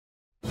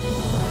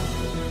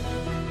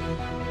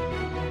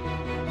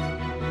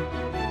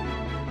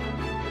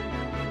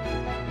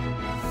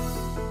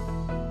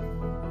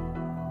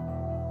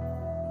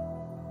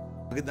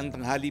Magandang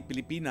tanghali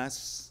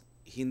Pilipinas.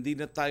 Hindi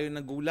na tayo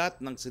nagulat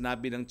nang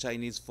sinabi ng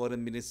Chinese Foreign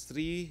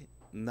Ministry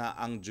na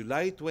ang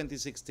July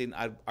 2016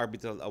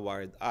 Arbitral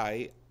Award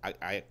I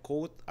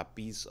quote, a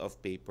piece of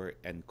paper,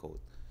 end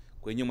quote.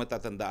 Kung inyong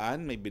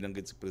matatandaan, may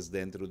binanggit si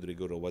Presidente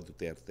Rodrigo Roa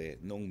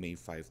Duterte noong May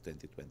 5,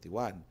 2021.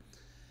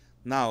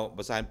 Now,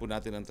 basahin po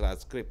natin ang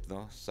transcript.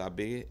 No?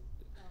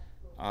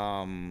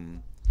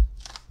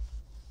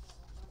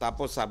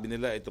 Tapos sabi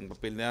nila itong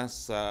papel niya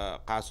sa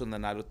kaso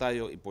nanalo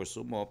tayo,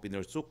 ipursu mo,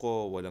 pinursu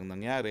ko, walang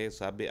nangyari.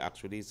 Sabi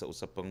actually sa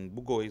usapang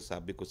bugoy,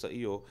 sabi ko sa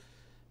iyo,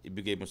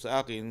 ibigay mo sa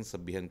akin,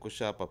 sabihan ko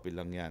siya,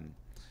 papel lang yan.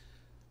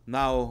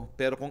 Now,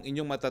 pero kung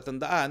inyong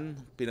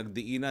matatandaan,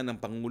 pinagdiinan ng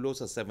Pangulo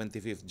sa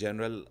 75th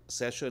General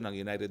Session ng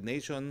United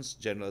Nations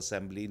General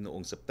Assembly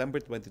noong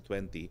September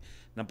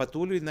 2020 na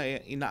patuloy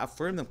na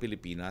ina-affirm ng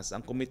Pilipinas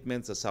ang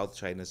commitment sa South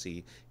China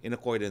Sea in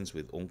accordance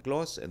with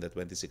UNCLOS and the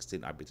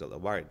 2016 Arbitral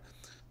Award.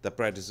 The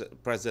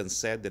President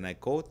said, and I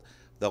quote,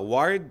 "The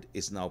award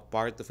is now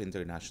part of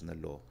international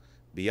law,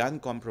 beyond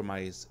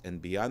compromise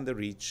and beyond the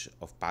reach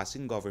of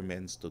passing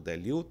governments to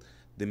dilute,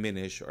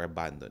 diminish, or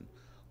abandon.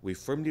 We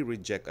firmly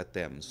reject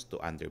attempts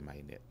to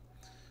undermine it."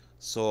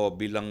 So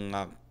bilang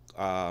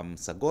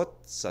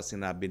sagot sa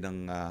sinabi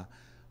ng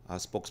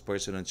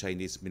spokesperson ng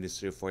Chinese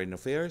Ministry of Foreign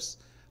Affairs,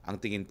 ang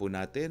tingin po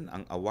natin,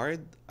 ang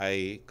award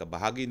ay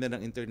kabahagi na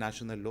ng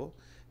international law.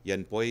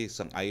 Yan po ay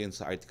sang-ayon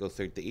sa Article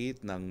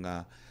 38 ng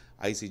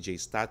ICJ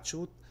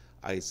statute,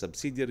 ay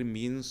subsidiary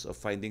means of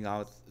finding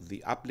out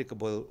the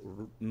applicable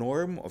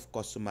norm of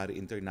customary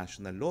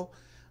international law,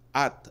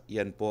 at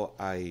yan po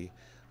ay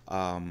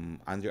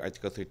under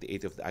Article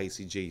 38 of the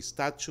ICJ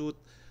statute,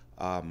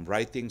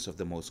 writings of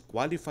the most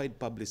qualified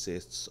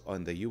publicists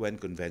on the UN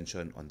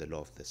Convention on the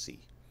Law of the Sea.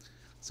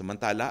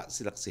 Samantala,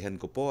 silaksihan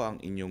ko po ng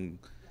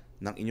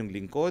inyong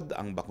lingkod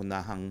ang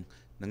bakunahang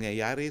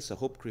nangyayari sa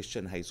Hope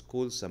Christian High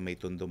School sa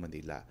Maytondo,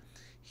 Manila.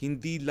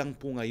 Hindi lang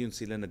po ngayon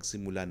sila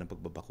nagsimula ng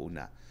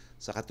pagbabakuna.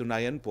 Sa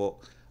katunayan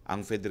po,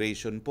 ang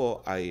Federation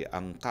po ay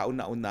ang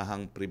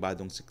kauna-unahang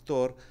pribadong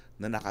sektor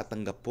na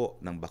nakatanggap po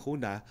ng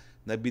bakuna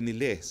na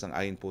binili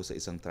sang-ayon po sa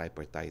isang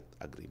tripartite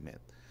agreement.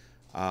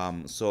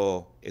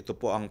 So, ito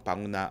po ang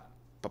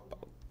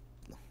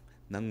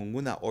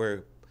nangunguna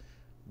or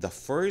the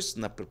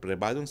first na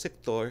pribadong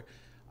sektor,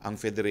 ang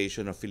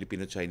Federation of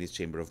Filipino-Chinese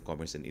Chamber of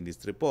Commerce and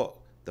Industry po.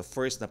 The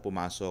first na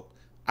pumasok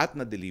at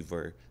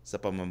na-deliver sa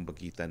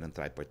pamamagitan ng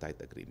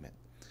tripartite agreement.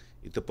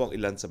 Ito po ang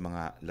ilan sa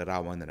mga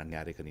larawan na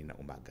nangyari kanina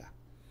umaga.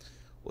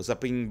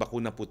 Usaping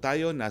bakuna po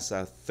tayo,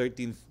 nasa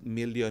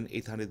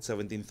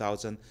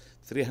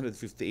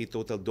 13,817,358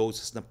 total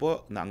doses na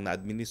po na ang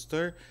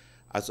na-administer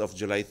as of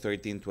July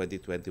 13,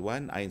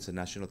 2021 ayon sa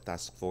National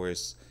Task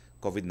Force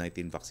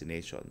COVID-19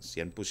 Vaccinations.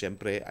 Yan po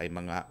siyempre ay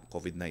mga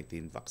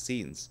COVID-19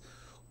 vaccines.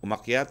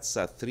 Umakyat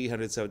sa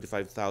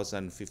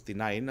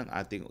 375,059 ang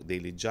ating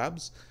daily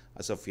jobs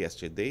as of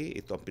yesterday.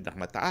 Ito ang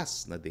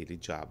pinakamataas na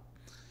daily job.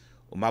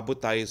 Umabot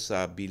tayo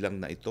sa bilang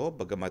na ito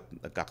bagamat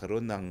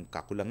nagkakaroon ng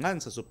kakulangan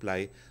sa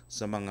supply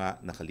sa mga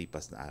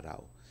nakalipas na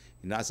araw.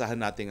 Inaasahan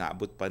natin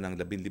aabot pa ng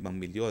 15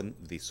 milyon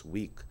this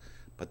week.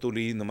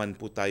 Patuloy naman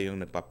po tayong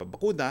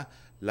nagpapabakuna,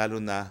 lalo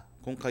na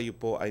kung kayo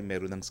po ay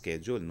meron ng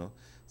schedule. No?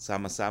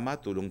 Sama-sama,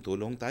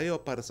 tulong-tulong tayo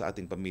para sa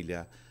ating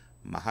pamilya,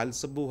 mahal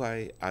sa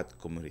buhay at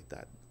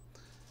komunidad.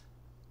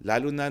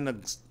 Lalo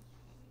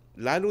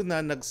na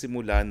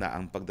nagsimula na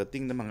ang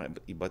pagdating ng mga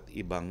iba't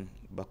ibang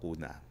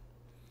bakuna.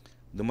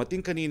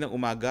 Dumating kaninang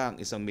umaga ang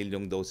 1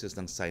 milyong doses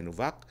ng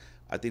Sinovac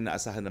at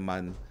inaasahan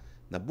naman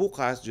na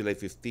bukas, July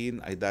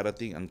 15, ay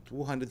darating ang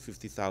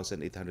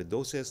 250,800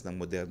 doses ng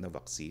Moderna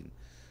vaccine.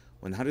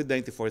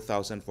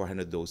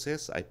 194,400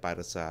 doses ay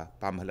para sa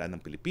pamahalaan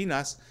ng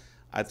Pilipinas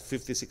at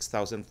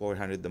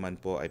 56,400 naman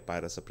po ay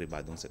para sa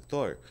pribadong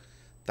sektor.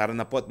 Tara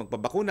na po at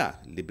magpabakuna.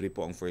 Libre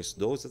po ang first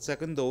dose at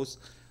second dose.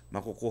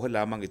 Makukuha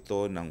lamang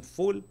ito ng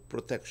full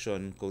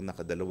protection kung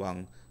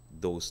nakadalawang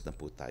dose na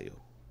po tayo.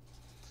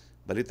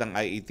 Balitang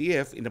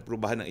IATF,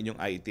 inaprubahan ng inyong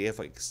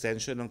IATF ang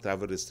extension ng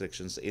travel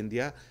restrictions sa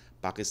India,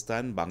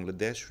 Pakistan,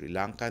 Bangladesh, Sri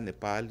Lanka,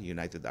 Nepal,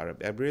 United Arab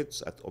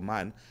Emirates at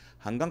Oman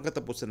hanggang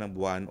katapusan ng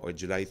buwan or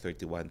July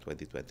 31,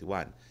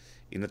 2021.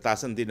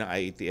 Inatasan din ng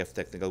IATF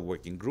Technical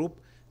Working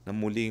Group na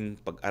muling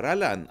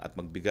pag-aralan at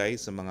magbigay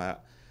sa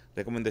mga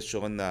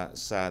rekomendasyon na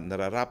sa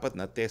nararapat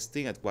na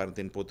testing at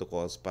quarantine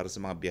protocols para sa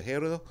mga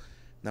biyahero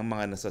ng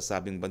mga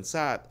nasasabing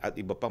bansa at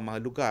iba pang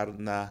mga lugar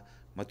na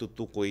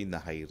matutukoy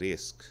na high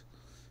risk.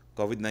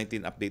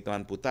 COVID-19 update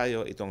naman po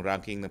tayo. Itong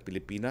ranking ng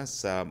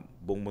Pilipinas sa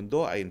buong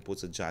mundo ayon po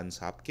sa Johns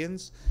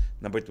Hopkins.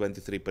 Number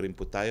 23 pa rin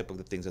po tayo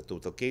pagdating sa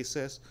total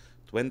cases.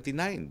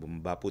 29,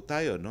 bumaba po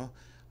tayo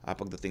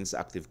pagdating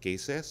sa active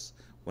cases.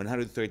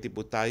 130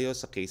 po tayo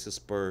sa cases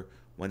per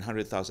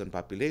 100,000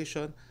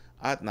 population.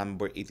 At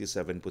number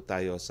 87 po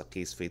tayo sa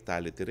case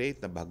fatality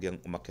rate na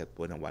bahagyang umakyat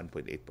po ng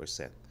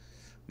 1.8%.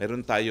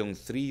 Meron tayong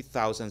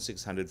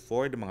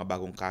 3,604 na mga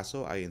bagong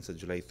kaso ayon sa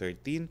July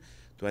 13,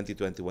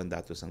 2021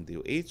 datos ng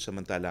DOH.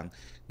 Samantalang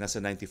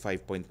nasa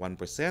 95.1%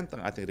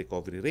 ang ating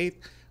recovery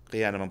rate.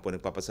 Kaya naman po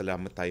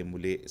nagpapasalamat tayo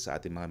muli sa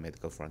ating mga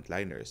medical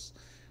frontliners.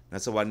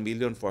 Nasa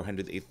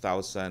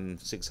 1,408,634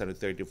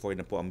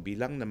 na po ang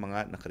bilang ng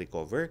mga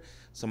nakarecover.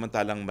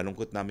 Samantalang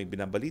malungkot naming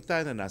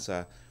binabalita na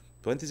nasa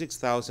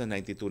 26,092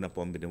 na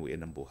po ang binuwian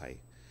ng buhay.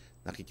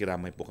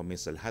 Nakikiramay po kami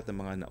sa lahat ng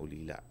mga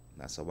naulila.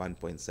 Nasa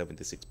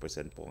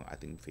 1.76% po ang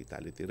ating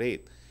fatality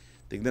rate.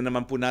 Tignan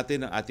naman po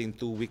natin ang ating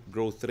 2-week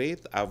growth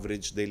rate,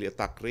 average daily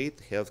attack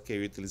rate,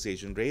 healthcare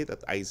utilization rate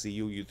at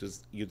ICU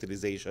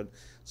utilization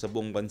sa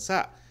buong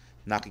bansa.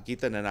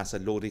 Nakikita na nasa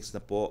low risk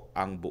na po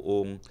ang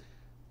buong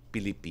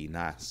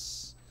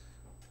Pilipinas.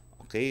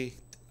 Okay,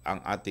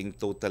 ang ating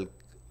total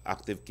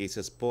active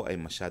cases po ay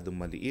masyadong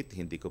maliit,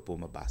 hindi ko po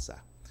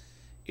mabasa.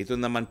 Ito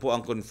naman po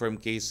ang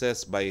confirmed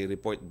cases by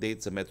report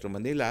date sa Metro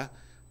Manila.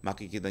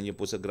 Makikita niyo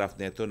po sa graph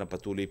nito na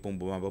patuloy pong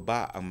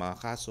bumababa ang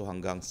mga kaso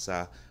hanggang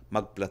sa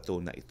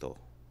mag-plateau na ito.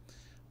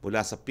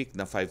 Mula sa peak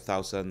na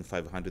 5,534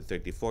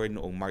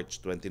 noong March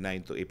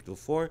 29 to April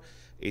 4,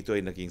 ito ay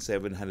naging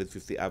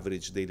 750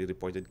 average daily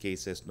reported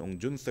cases noong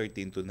June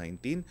 13 to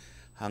 19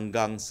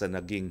 hanggang sa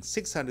naging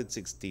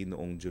 616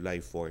 noong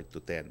July 4 to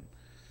 10.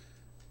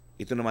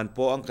 Ito naman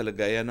po ang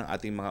kalagayan ng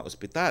ating mga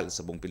ospital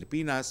sa buong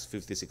Pilipinas.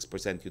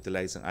 56%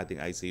 utilize ang ating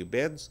ICU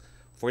beds,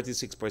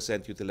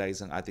 46%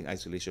 utilize ang ating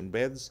isolation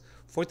beds,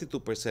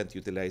 42%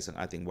 utilize ang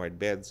ating ward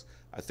beds,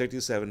 at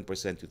 37%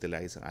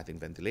 utilize ang ating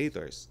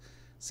ventilators.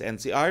 Sa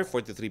NCR,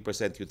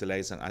 43%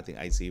 utilize ang ating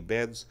ICU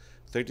beds,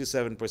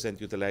 37%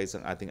 utilize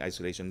ang ating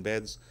isolation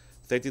beds,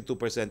 32%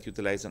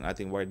 utilize ang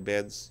ating ward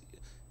beds,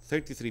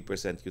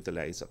 33%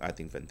 utilize ang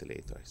ating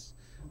ventilators.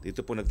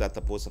 Dito po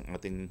nagtatapos ang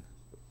ating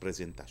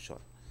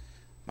presentasyon.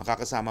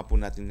 Makakasama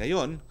po natin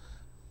ngayon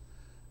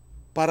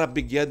para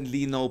bigyan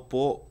linaw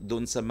po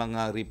doon sa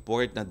mga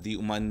report na di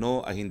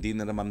umano ay hindi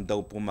na naman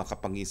daw po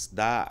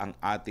makapangisda ang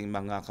ating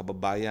mga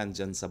kababayan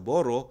dyan sa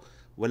Boro.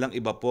 Walang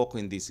iba po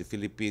kundi si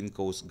Philippine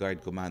Coast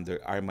Guard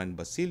Commander Arman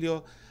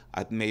Basilio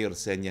at Mayor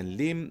Senyan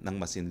Lim ng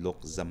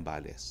Masinloc,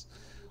 Zambales.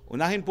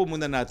 Unahin po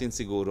muna natin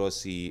siguro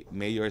si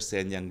Mayor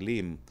Senyang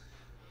Lim.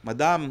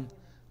 Madam,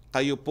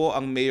 kayo po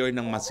ang mayor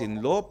ng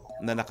Masinloc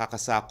na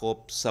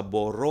nakakasakop sa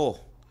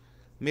Boro.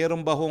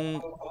 Meron ba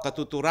hong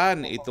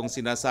katuturan itong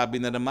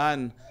sinasabi na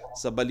naman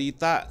sa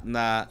balita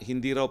na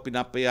hindi raw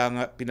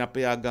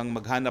pinapayagang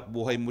maghanap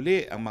buhay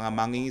muli ang mga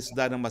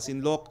mangingisda ng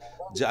Masinloc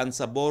diyan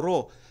sa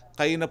Boro?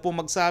 Kayo na po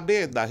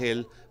magsabi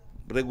dahil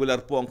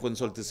regular po ang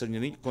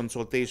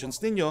consultations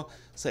ninyo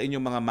sa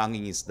inyong mga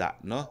mangingisda,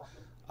 no?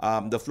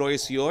 The floor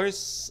is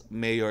yours,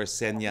 Mayor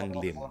Senyang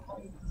Lim.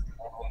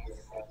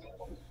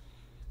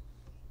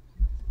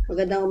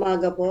 Magandang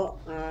umaga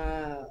po,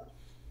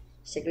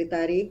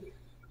 Secretary.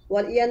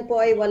 Yan po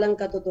ay walang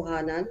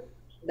katotohanan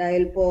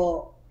dahil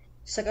po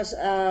sa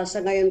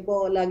ngayon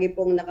po lagi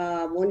pong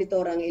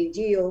nakamonitor ang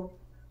LGU,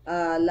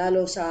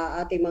 lalo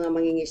sa ating mga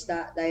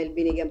mangingisda dahil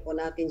binigyan po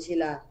natin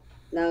sila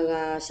ng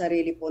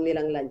sarili po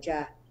nilang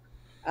lansya.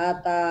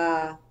 At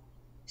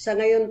sa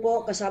ngayon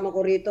po kasama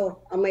ko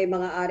rito ang may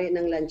mga ari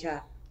ng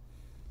lansya.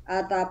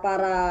 At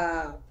para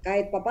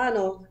kahit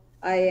papano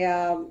ay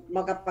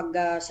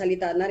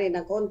makapagsalita na rin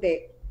ng konti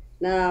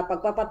na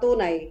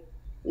pagpapatunay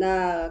na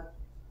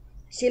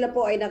sila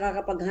po ay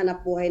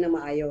nakakapaghanap buhay na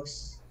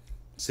maayos.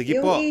 Sige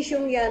yung po. Yung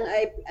issue yan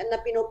ay na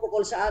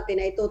pinupukol sa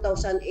atin ay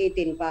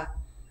 2018 pa.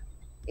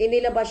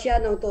 Inilabas siya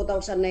ng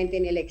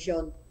 2019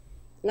 election.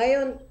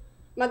 Ngayon,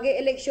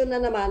 mag-e-election na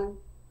naman,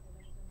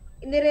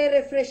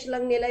 nire-refresh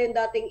lang nila yung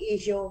dating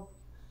issue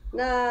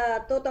na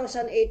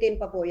 2018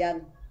 pa po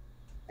yan.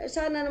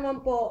 Sana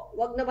naman po,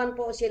 wag naman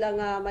po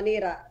silang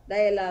manira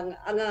dahil ang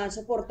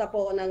suporta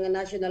po ng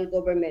national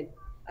government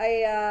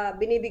ay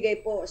binibigay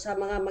po sa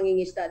mga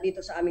mangingisda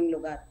dito sa aming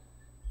lugar.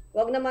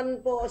 Wag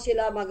naman po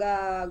sila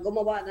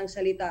gumawa ng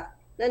salita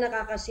na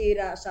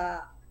nakakasira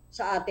sa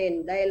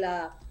atin dahil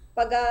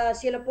pag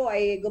sila po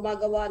ay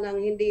gumagawa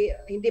ng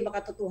hindi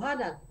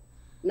makatotohanan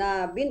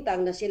na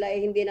bintang na sila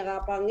ay hindi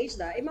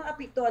nakapangisda, ay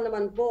maapektuhan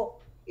naman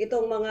po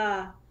itong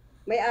mga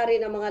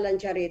may-ari ng mga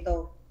lansya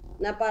rito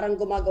na parang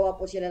gumagawa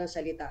po sila ng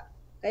salita.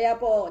 Kaya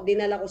po,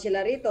 dinala ko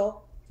sila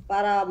rito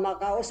para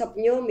makausap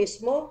nyo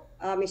mismo,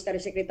 Mr.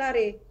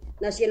 Secretary,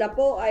 na sila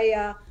po ay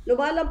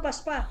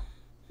lumalampas pa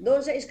doon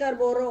sa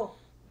Scarborough.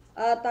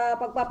 At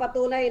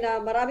pagpapatunay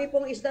na marami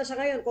pong isda sa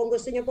ngayon. Kung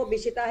gusto nyo po,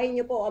 bisitahin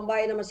nyo po ang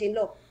bayan ng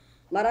Masinloc.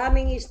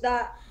 Maraming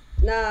isda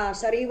na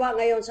sariwa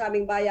ngayon sa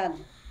aming bayan.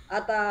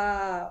 At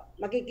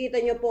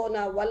makikita nyo po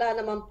na wala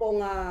naman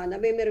pong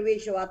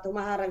namimirwisyo at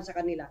humaharang sa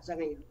kanila sa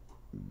ngayon.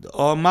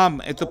 Oh, ma'am,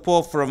 ito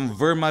po from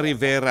Verma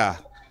Rivera.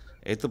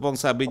 Ito pong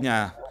sabi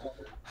niya,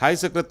 Hi,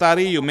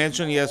 Secretary, you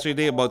mentioned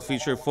yesterday about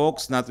fisher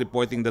folks not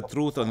reporting the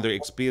truth on their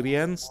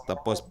experience.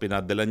 Tapos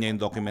pinadala niya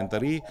yung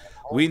documentary.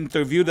 We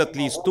interviewed at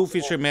least 2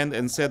 fishermen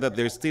and said that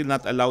they're still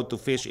not allowed to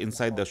fish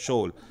inside the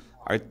shoal.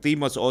 Our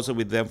team was also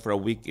with them for a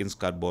week in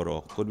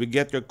Scarborough. Could we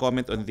get your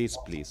comment on this,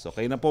 please?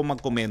 Okay na po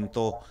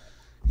magkomento.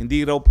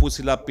 Hindi raw po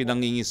sila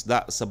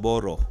pinangingisda sa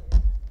Boro.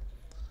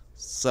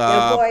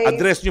 Sa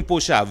address niyo po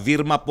siya,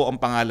 Virma po ang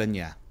pangalan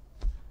niya.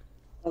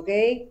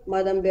 Okay,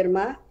 Madam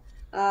Virma.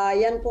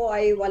 Yan po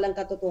ay walang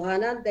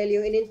katotohanan dahil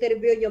yung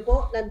in-interview niyo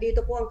po,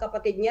 nandito po ang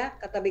kapatid niya,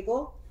 katabi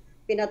ko.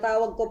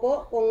 pinatawag ko po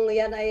kung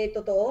yan ay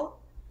totoo.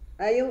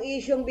 Yung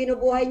isyong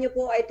binubuhay niyo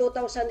po ay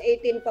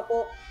 2018 pa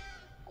po.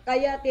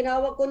 Kaya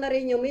tinawag ko na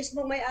rin yung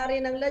mismo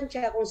may-ari ng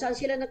lansya kung saan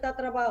sila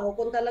nagtatrabaho,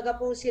 kung talaga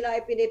po sila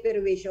ay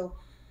piniperwisyo.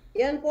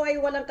 Yan po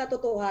ay walang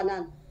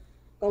katotohanan.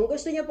 Kung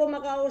gusto niyo po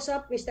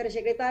makausap, Mr.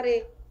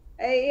 Secretary,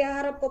 ay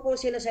iharap ko po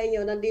sila sa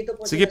inyo. Nandito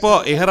po Sige sila po,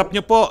 sa iharap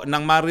nyo po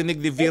nang marinig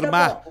ni Ito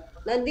Virma. po,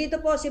 nandito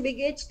po si Big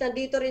H,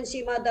 nandito rin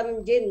si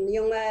Madam Jean,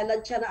 yung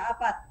lansya na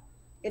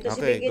 4. Ito si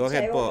Okay, Big go H,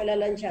 ahead ewan po. ko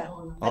lansya.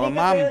 Oh, Halika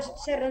ma'am. kayo,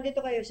 sir, nandito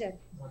kayo, sir.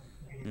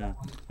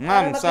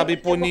 Ma'am, sabi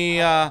po ni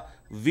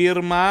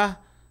Virma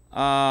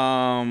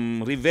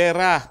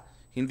Rivera,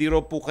 hindi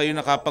raw po kayo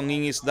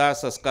nakapangingisda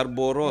sa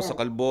Scarborough, sa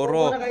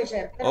Calboro. Opo na kayo,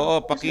 sir.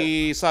 Oo,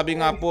 pakisabi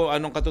nga po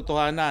anong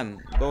katotohanan.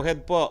 Go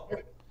ahead po.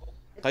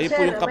 Kayo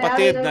po Sir, yung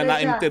kapatid may-ari na ng lansya.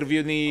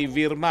 na-interview ni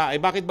Virma.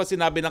 Eh bakit ba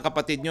sinabi ng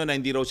kapatid nyo na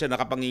hindi raw siya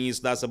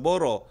nakapangingisda sa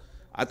Boro?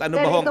 At ano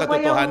Sir, ba ho ang ito po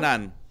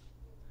katotohanan?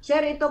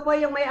 Sir, ito po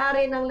yung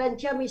may-ari ng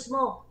lansya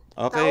mismo.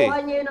 Okay.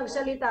 Tauhan niyo yung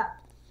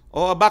nagsalita.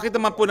 O bakit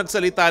naman po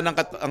nagsalita ng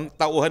ang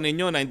tauhan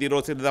ninyo na hindi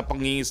raw sila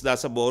napangingisda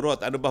sa Boro?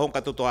 At ano ba hong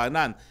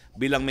katotohanan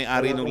bilang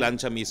may-ari ng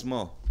lansya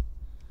mismo?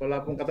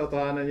 Wala pong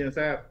katotohanan yun,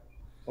 sir.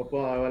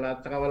 Opo,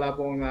 tsaka wala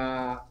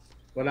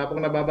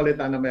pong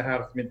nababalita na may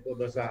harassment po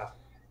doon sa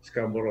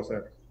Scarborough,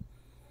 sir.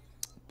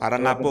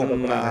 Para Wala nga pong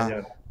pong katotohanan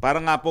yan. para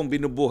nga pong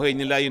binubuhay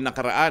nila yung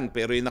nakaraan,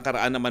 pero yung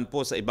nakaraan naman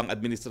po sa ibang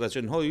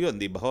administrasyon ho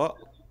yun, di ba ho?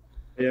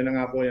 Ayun na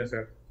nga po yan,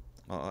 sir.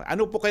 Oo.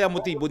 Ano po kaya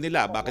motibo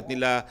nila? Bakit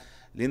nila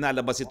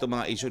linalabas itong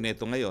mga issue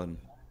nito ngayon?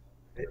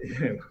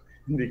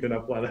 Hindi ko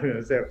na po alam yun,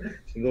 sir.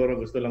 Siguro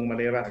gusto lang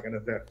manira, ganun,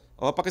 sir.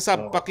 O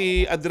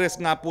paki-address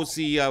nga po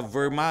si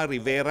Virma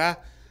Rivera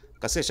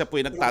kasi siya po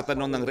yung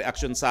nagtatanong ng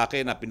reaction sa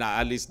akin na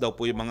pinaalis daw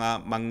po yung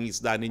mga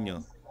mangingisda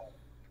ninyo.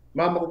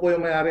 Ma'am, ako po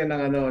yung may-ari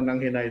ng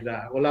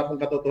Hinayda. Wala pong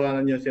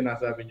katotohanan yung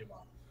sinasabi niyo,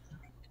 ma'am.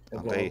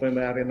 Opo, Okay. ako po yung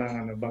may-ari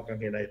ng Bangkang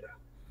Hinayda.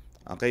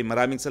 Okay,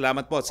 maraming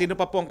salamat po. Sino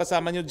pa po ang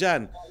kasama nyo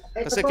dyan?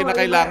 Kasi Ito po,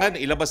 kinakailangan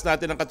ilabas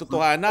natin ang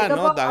katotohanan, Ito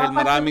no? po, Dahil apat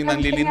maraming na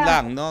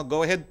nanlilinlang, no?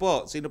 Go ahead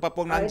po. Sino pa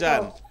pong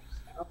nandyan?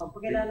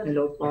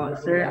 Hello po,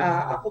 sir.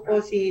 Ako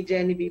po si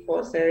Jenny B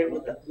po, sir.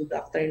 Good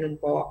afternoon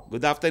po.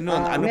 Good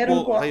afternoon. Ano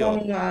meron po kayo?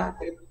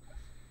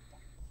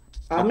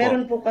 Opo.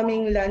 Meron po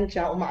kaming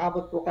lansya,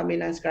 umaabot po kami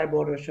ng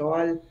Scarborough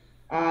Shoal.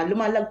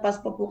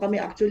 Lumalagpas pa po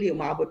kami, actually,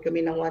 umaabot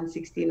kami ng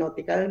 160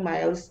 nautical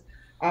miles.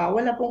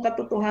 Wala pong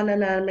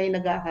katotohanan na may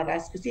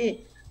nag-haras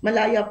kasi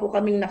malaya po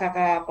kaming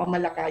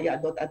nakakapamalakaya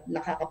doon at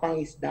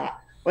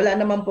nakakapangisda. Wala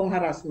naman pong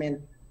harassment.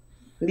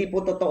 Hindi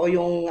po totoo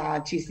yung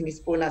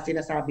chismis po na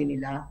sinasabi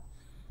nila.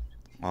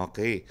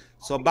 Okay.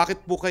 So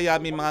bakit po kaya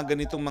may mga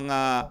ganitong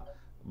mga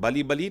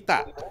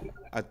bali-balita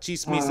at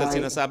chismis na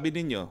sinasabi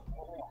ninyo?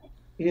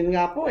 Yun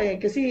nga po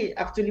kasi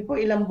actually po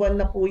ilang buwan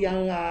na po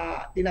yung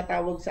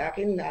tinatawag sa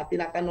akin,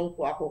 tinatanong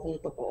po ako kung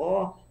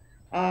totoo.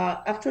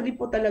 Actually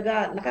po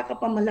talaga,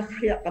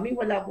 nakakapamalakaya kami,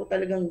 wala po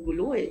talagang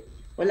gulo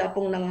Wala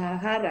pong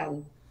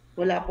nanghaharang,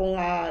 wala pong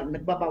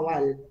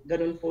nagbabawal.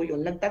 Ganun po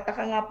yun.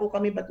 Nagtataka nga po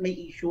kami ba't may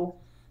issue.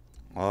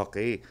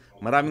 Okay.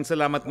 Maraming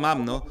salamat,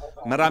 ma'am, no?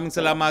 Maraming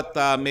salamat,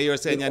 Mayor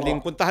Senya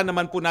Ling. Puntahan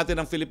naman po natin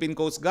ang Philippine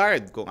Coast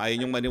Guard kung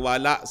ayaw niyong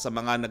maniwala sa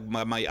mga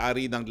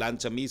nagmamay-ari ng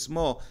lansya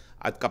mismo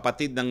at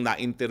kapatid ng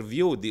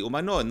na-interview, di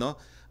umano, no?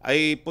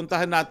 Ay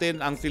puntahan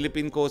natin ang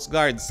Philippine Coast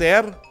Guard.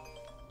 Sir?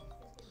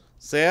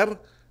 Sir?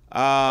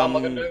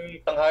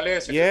 Magandang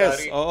tanghali,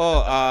 Secretary. Yes, oo.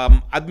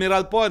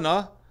 Admiral po,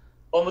 no?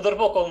 Commodore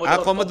po,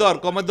 Commodore.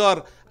 Commodore.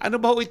 Ano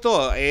ba ho ito?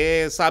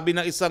 Sabi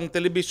ng isang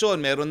telebisyon,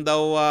 meron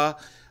daw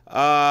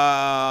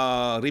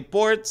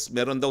reports,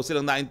 meron daw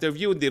silang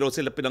na-interview, hindi raw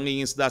sila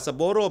pinangingisda sa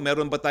Boro.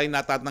 Meron ba tayong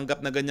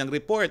natatanggap na ganyang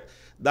report?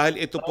 Dahil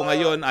ito po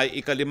ngayon ay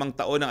ika-5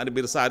 taon ng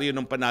anibersaryo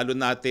ng panalo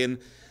natin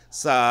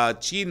sa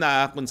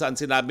China, kung saan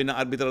sinabi ng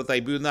Arbitral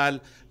Tribunal,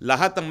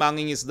 lahat ng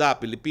mangingisda,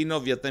 Pilipino,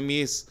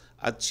 Vietnamese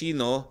at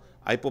Chino,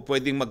 ay po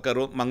pwedeng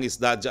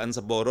mangisda dyan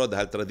sa Boro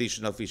dahil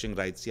traditional fishing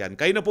rights yan.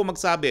 Kayo na po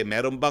magsabi,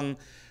 meron bang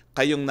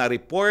kayong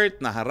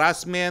na-report, na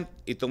harassment,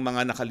 itong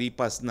mga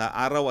nakalipas na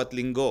araw at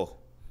linggo?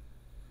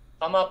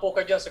 Tama po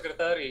kayo dyan,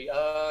 Secretary.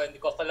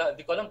 Hindi ko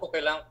alam kung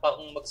kailangan pa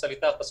akong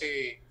magsalita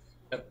kasi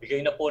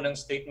nagbigay na po ng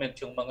statement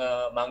yung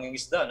mga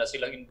mangingisda na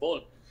silang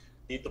involved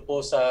dito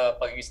po sa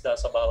pangingisda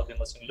sa Baho de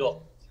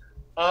Masinloc.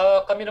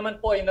 Kami naman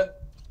po ay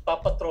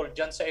nagpapatrol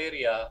dyan sa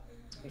area.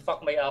 In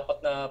fact, may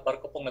 4 na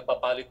barko pong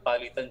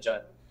nagpapalit-palitan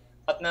dyan.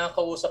 At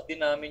nakakausap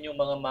din namin yung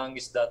mga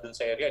mangingisda doon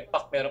sa area. In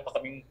fact, meron pa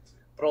kaming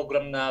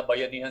program na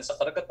bayanihan sa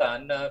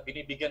karagatan na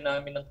binibigyan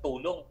namin ng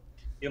tulong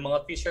yung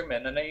mga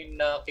fishermen na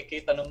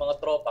nakikita ng mga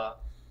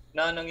tropa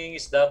na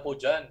nangingisda po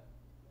dyan.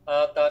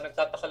 At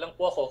nagtataka lang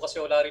po ako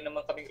kasi wala rin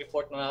naman kaming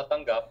report na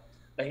natanggap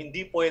na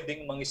hindi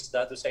pwedeng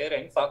mangisda doon sa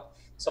area. In fact,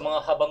 sa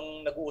mga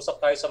habang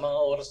nag-uusap tayo sa mga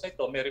oras na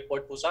ito, may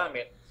report po sa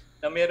amin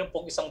na meron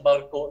pong isang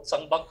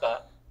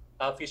bangka,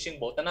 fishing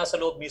boat na nasa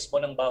loob mismo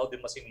ng Baho de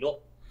Masinloc.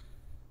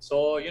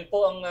 So yun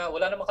po ang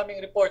wala naman kaming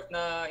report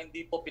na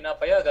hindi po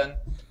pinapayagan,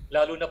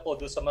 lalo na po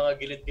doon sa mga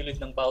gilid-gilid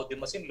ng Baho de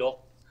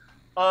Masinloc.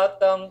 At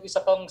ang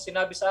isa pang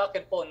sinabi sa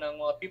akin po ng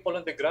mga people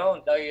on the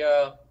ground ay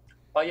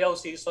payaw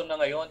season na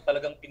ngayon,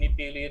 talagang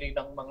pinipili rin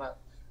ng mga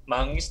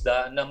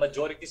mangingisda na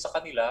majority sa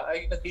kanila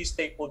ay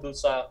nag-stay po doon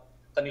sa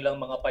kanilang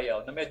mga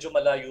payaw na medyo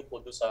malayo po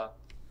doon sa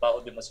Baho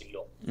de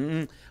Masinloc.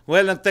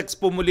 Well, nag-text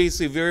po muli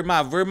si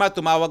Verma. Verma,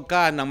 tumawag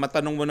ka nang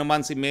matanong mo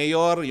naman si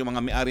Mayor, yung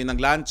mga may-ari ng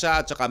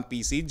lancha at saka ang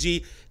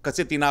PCG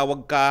kasi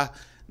tinawag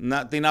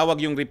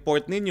yung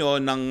report ninyo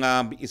ng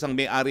isang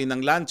may-ari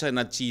ng lancha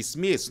na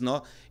chismis,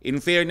 no?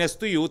 In fairness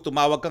to you,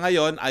 tumawag ka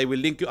ngayon, I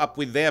will link you up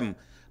with them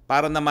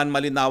para naman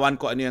malinawan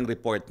ko ano yung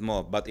report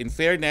mo. But in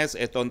fairness,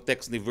 itong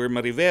text ni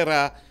Verma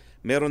Rivera,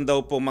 meron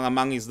daw po mga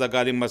mangingisda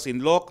galing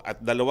Masinloc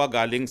at 2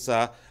 galing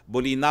sa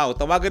Bolinao.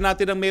 Tawagan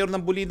natin ang mayor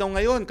ng Bolinao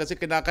ngayon kasi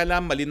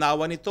kinakailangan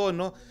malinawan ito,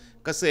 no?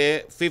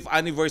 Kasi 5th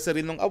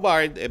anniversary ng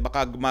award,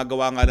 baka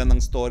gumagawa nga lang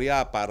ng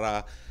storya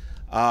para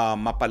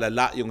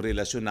mapalala yung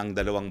relasyon ng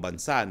dalawang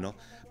bansa, no?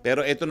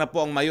 Pero ito na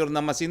po ang mayor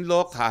ng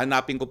Masinloc,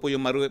 hahanapin ko po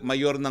yung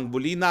mayor ng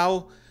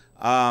Bolinao,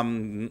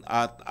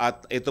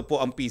 at ito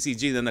po ang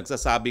PCG na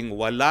nagsasabing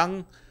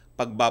walang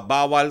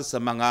pagbabawal sa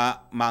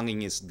mga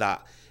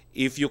mangingisda.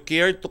 If you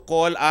care to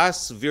call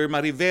us, Verma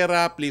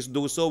Rivera, please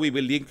do so. We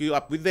will link you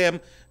up with them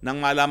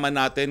nang malaman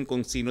natin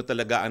kung sino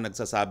talaga ang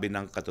nagsasabi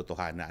ng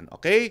katotohanan.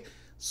 Okay?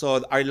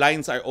 So our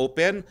lines are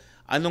open.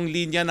 Anong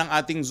linya ng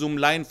ating Zoom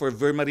line for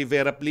Verma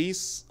Rivera,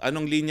 please?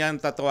 Anong linya ang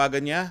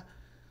tatawagan niya?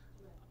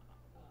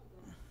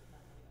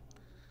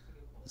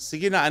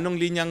 Sige na, anong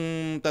linyang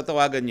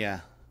tatawagan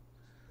niya?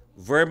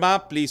 Verma,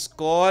 please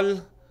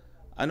call.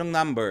 Anong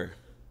number?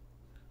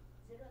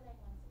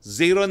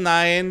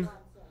 0917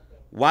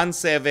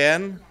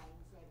 3977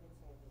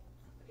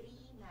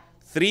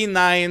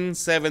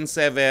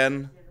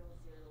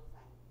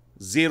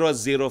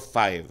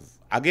 005.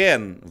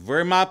 Again,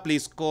 Verma,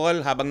 please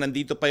call habang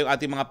nandito pa yung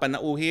ating mga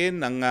panauhin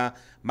nang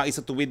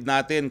maisatuwid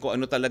natin kung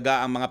ano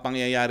talaga ang mga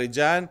pangyayari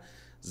dyan.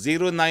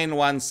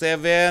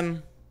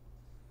 0917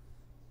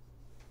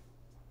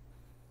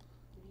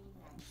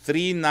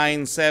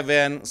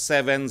 397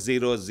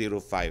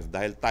 7005.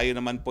 Dahil tayo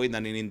naman po ay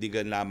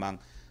naninindigan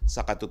lamang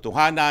sa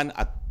katotohanan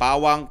at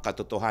pawang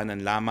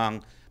katotohanan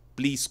lamang,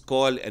 please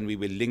call and we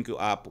will link you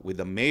up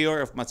with the Mayor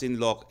of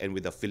Masinloc and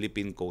with the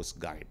Philippine Coast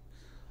Guard.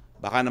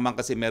 Baka naman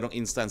kasi merong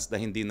instance na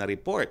hindi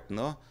na-report,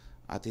 no?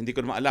 At hindi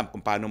ko naman alam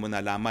kung paano mo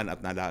nalaman at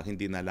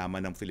hindi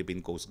nalaman ng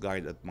Philippine Coast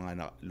Guard at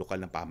mga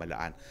lokal na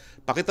pamahalaan.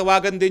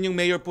 Pakitawagan din yung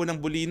Mayor po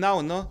ng Bolinao,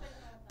 no?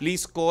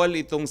 Please call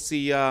itong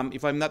si,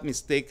 if I'm not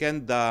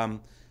mistaken,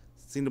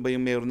 sino ba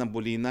yung mayor ng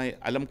Bolinao?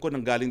 Alam ko,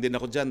 nanggaling din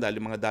ako dyan dahil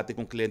yung mga dati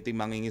kong kliyenteng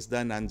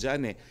mangingisda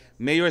nandyan eh.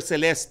 Mayor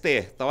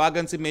Celeste.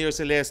 Tawagan si Mayor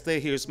Celeste.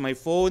 Here's my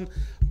phone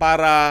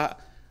para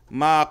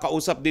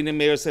makausap din ni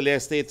Mayor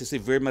Celeste ito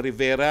si Verma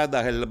Rivera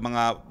dahil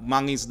mga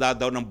mangingisda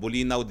daw ng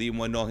Bolinao di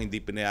mo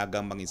hindi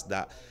pinayagang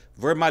mangingisda.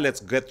 Verma,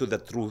 let's get to the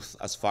truth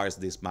as far as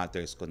this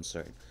matter is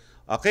concerned.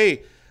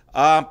 Okay.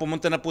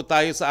 Pumunta na po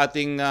tayo sa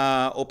ating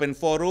open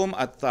forum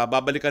at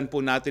babalikan po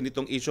natin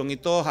itong isyong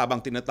ito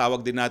habang tinatawag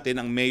din natin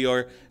ang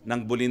mayor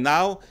ng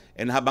Bolinao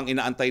and habang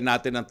inaantay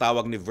natin ang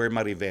tawag ni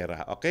Verma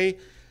Rivera.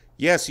 Okay?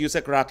 Yes,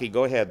 Yusek Roque,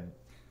 go ahead.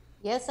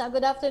 Yes,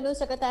 good afternoon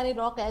Secretary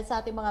Roque at sa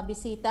ating mga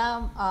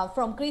bisita.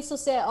 From Chris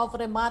Jose of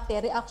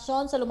Remate,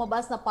 reaksyon sa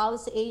lumabas na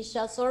Pulse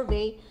Asia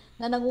survey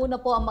na nanguna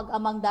po ang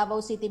mag-amang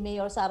Davao City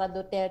Mayor Sara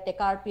Duterte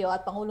Carpio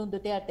at Pangulong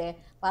Duterte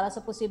para sa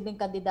posibleng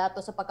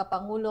kandidato sa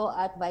pagkapangulo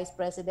at Vice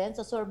President.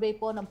 Sa survey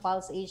po ng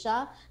Pulse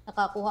Asia,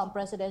 nakakuha ang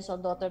presidential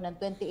daughter ng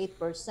 28%.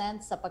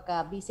 Sa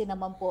pagka-busy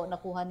naman po,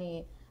 nakuha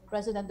ni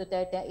President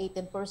Duterte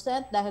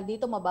 18%. Dahil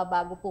dito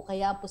mababago po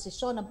kaya ang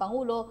posisyon ng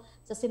Pangulo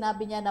sa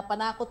sinabi niya na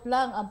panakot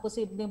lang ang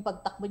posibleng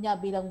pagtakbo niya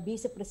bilang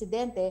Vice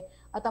Presidente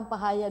at ang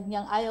pahayag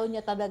niyang ayaw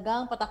niya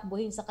talagang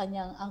patakbuhin sa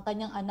ang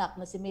kanyang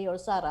anak na si Mayor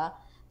Sara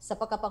sa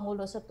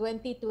pagkapangulo sa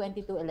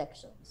 2022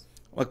 elections.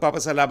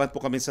 Magpapasalamat po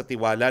kami sa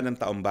tiwala ng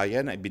taong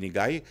bayan na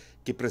ibinigay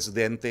kay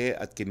Presidente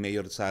at kay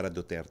Mayor Sara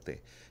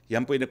Duterte.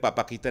 Yan po ay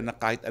nagpapakita na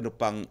kahit ano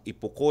pang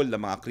ipukol ng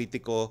mga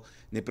kritiko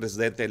ni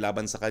Presidente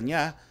laban sa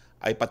kanya,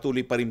 ay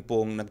patuloy pa rin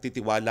pong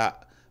nagtitiwala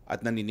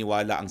at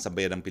naniniwala ang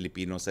sambayanang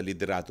Pilipino sa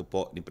liderato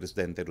po ni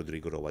Presidente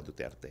Rodrigo Roa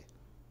Duterte.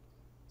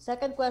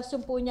 Second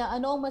question po niya,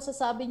 ano ang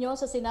masasabi niyo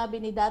sa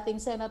sinabi ni dating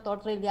Senator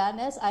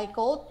Trillanes? I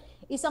quote,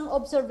 isang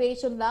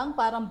observation lang,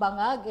 parang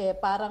bangag,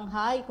 parang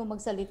high kung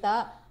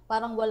magsalita,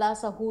 parang wala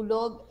sa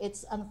hulog,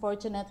 it's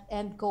unfortunate,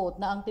 end quote.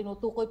 Na ang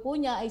tinutukoy po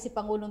niya ay si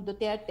Pangulong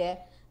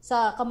Duterte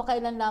sa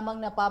kamakailan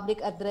lamang na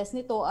public address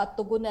nito at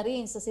tugon na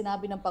rin sa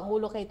sinabi ng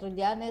Pangulo kay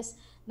Trillanes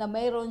na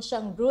mayroon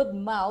siyang rude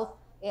mouth,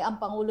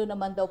 ang Pangulo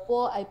naman daw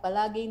po ay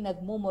palaging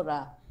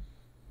nagmumura.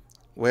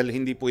 Well,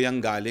 hindi po yan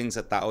galing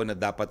sa tao na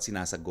dapat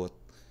sinasagot.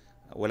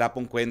 Wala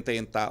pong kwenta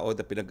yung tao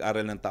na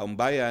pinag-aral ng taong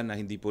bayan na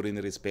hindi po rin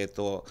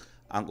respeto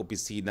ang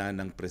opisina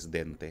ng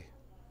Presidente.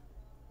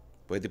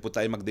 Pwede po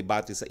tayo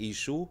magdebate sa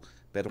issue,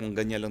 pero kung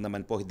ganyan lang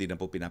naman po, hindi na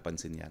po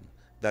pinapansin yan.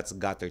 That's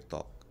gutter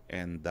talk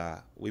and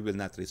we will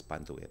not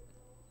respond to it.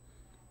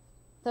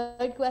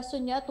 Third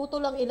question niya,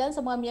 tutulang ilan sa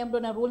mga miyembro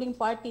ng ruling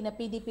party na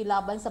PDP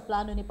laban sa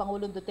plano ni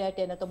Pangulong Duterte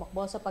na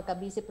tumakbo sa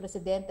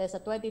pagka-vice-presidente sa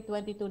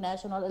 2022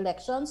 national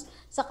elections.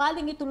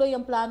 Sakaling ituloy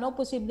ang plano,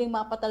 posibleng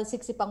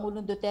mapatalsik si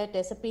Pangulong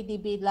Duterte sa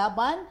PDP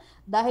laban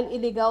dahil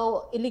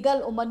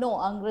illegal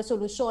umano ang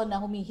resolusyon na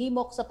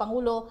humihimok sa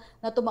Pangulo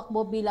na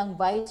tumakbo bilang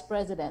vice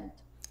president.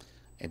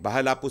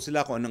 Bahala po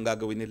sila kung anong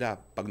gagawin nila.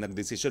 Pag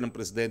nagdesisyon ng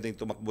presidente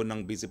yung tumakbo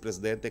ng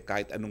vice-presidente,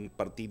 kahit anong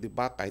partido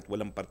pa, kahit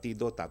walang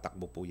partido,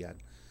 tatakbo po yan.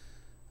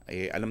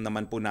 Alam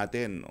naman po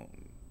natin,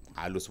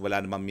 halos wala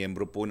namang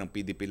miyembro po ng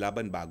PDP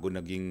laban bago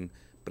naging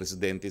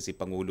presidente si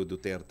Pangulo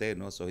Duterte,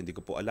 no? So hindi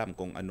ko po alam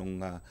kung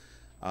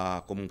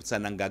kung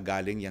saan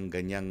nanggagaling yung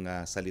ganyang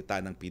salita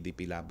ng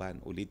PDP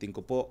laban. Ulitin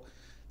ko po,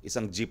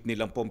 isang jeepney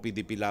lang po ang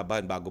PDP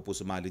laban bago po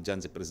sumali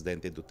dyan si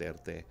Presidente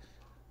Duterte.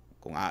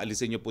 Kung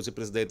aalisin niyo po si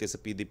Presidente sa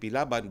PDP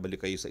laban,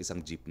 balik kayo sa isang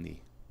jeepney.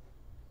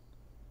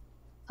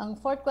 Ang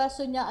fourth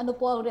question niya, ano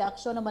po ang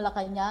reaksyon ng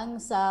Malacañang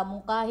sa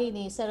mungkahi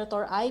ni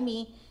Senator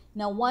Amy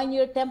na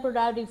 1-year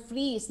temporary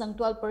freeze ng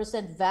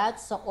 12% VAT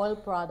sa oil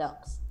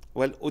products?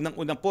 Well,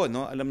 unang-una po,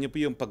 no, alam niyo po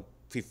yung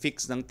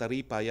pag-fix ng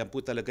taripa, yan po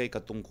talaga ay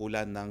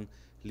katungkulan ng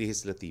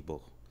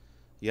lehislatibo.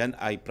 Yan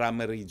ay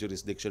primary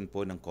jurisdiction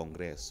po ng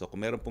Congress. So kung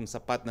meron pong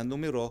sapat na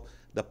numero,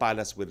 the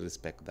palace will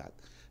respect that.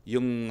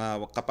 Yung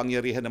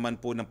kapangyarihan naman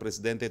po ng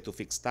presidente to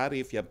fix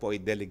tariff, yan po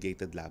ay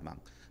delegated lamang.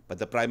 But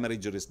the primary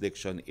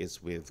jurisdiction is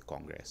with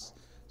Congress.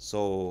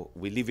 So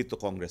we leave it to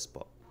Congress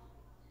po.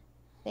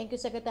 Thank you,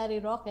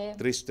 Secretary Roque.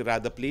 Trish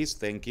Tirada, please.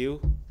 Thank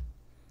you.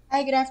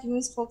 Hi, good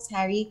afternoon, Spokes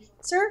Harry.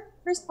 Sir,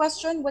 first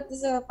question, what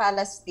does the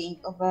palace think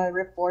of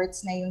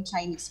reports na yung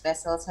Chinese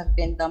vessels have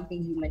been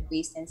dumping human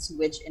waste and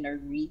sewage in our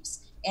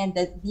reefs and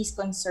that these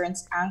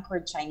concerns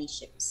anchored Chinese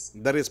ships?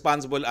 The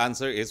responsible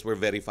answer is we're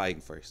verifying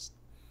first.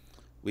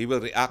 We will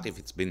react if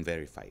it's been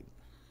verified.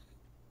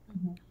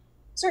 Mm-hmm.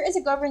 Sir, is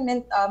the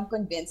government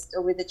convinced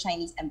with the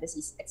Chinese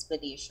embassy's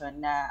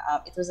explanation na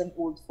it was an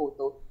old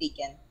photo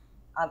taken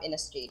in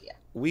Australia?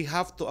 We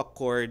have to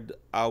accord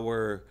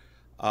our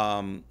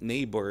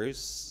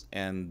neighbors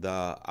and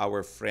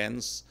our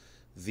friends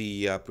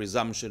the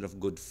presumption of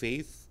good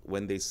faith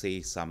when they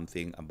say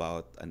something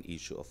about an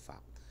issue of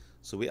fact.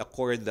 So we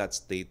accord that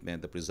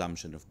statement the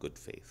presumption of good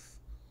faith.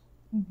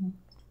 Mm-hmm.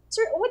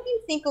 Sir, what do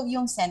you think of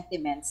yung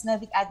sentiments na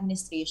the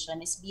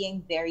administration is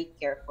being very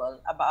careful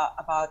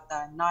about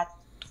not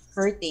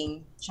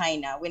hurting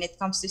China when it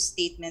comes to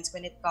statements,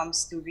 when it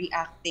comes to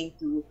reacting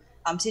to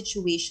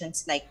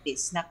situations like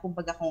this, na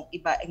kumbaga kung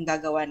iba ang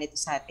gagawa nito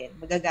sa atin,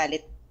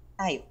 magagalit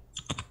tayo?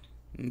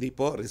 Hindi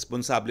po,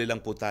 responsable lang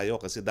po tayo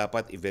kasi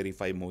dapat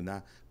i-verify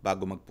muna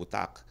bago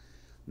magputak.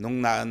 Nung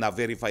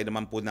na-verify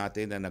naman po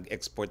natin na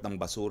nag-export ng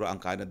basura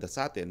ang Canada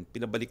sa atin,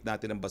 pinabalik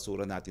natin ang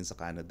basura natin sa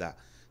Canada.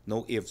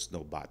 No ifs,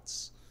 no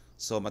buts.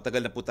 So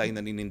matagal na po tayo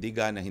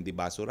naninindigan na hindi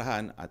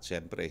basurahan at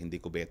syempre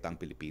hindi kubeta ang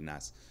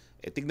Pilipinas.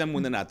 Tignan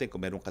muna natin kung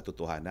merong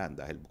katotohanan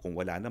dahil kung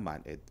wala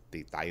naman,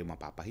 tayo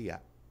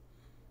mapapahiya.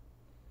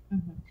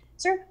 Mm-hmm.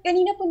 Sir,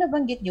 kanina po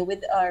nabanggit nyo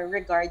with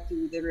regard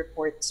to the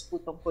reports po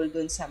tungkol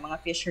dun sa mga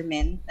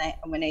fishermen na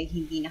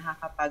hindi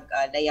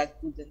nakakapaglayag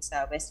po dun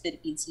sa West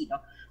Philippine Sea. No?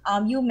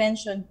 You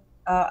mentioned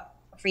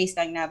phrase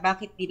lang na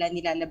bakit nila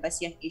nilalabas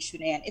yung issue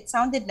na yan. It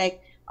sounded like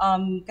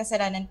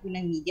kasalanan po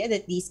ng media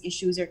that these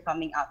issues are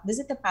coming out. Does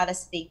it the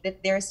palace think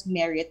that there's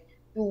merit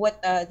to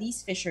what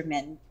these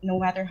fishermen, no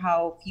matter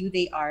how few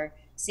they are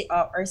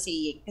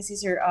saying? Kasi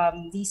sir,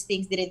 these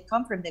things didn't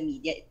come from the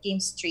media. It came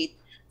straight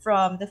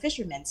from the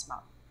fishermen's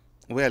mouth.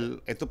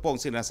 Well, ito po ang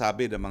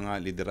sinasabi ng mga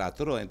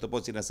liderato, ito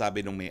po ang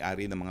sinasabi ng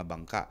may-ari ng mga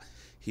bangka.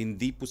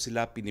 Hindi po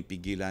sila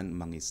pinipigilan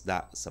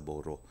mangisda sa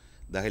Boro.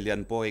 Dahil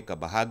yan po ay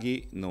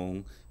kabahagi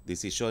ng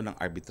desisyon ng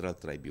arbitral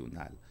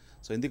tribunal.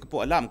 So hindi ko po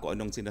alam kung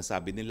anong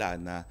sinasabi nila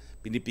na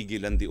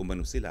pinipigilan di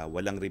umano sila.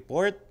 Walang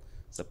report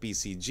sa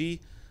PCG,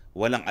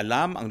 walang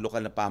alam ang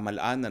lokal na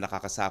pamahalaan na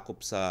nakakasakop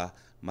sa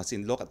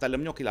Masinloc. At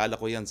alam nyo, kilala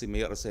ko yan si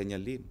Mayor Arsenio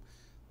Lim.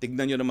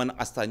 Tignan nyo naman ang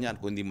asta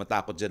niyan. Kung hindi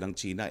matakot dyan ang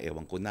China,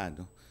 ewan ko na.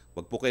 No?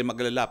 Wag po kayo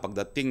maglala.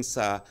 Pagdating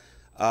sa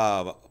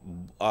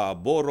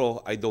Boro,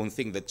 I don't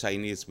think the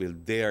Chinese will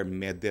dare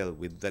meddle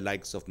with the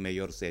likes of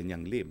Mayor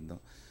Senyang Lim. No?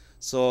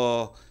 So,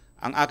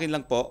 ang akin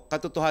lang po,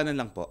 katotohanan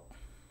lang po.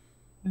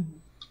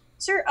 Mm-hmm.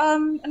 Sir,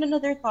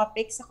 another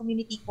topic sa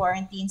community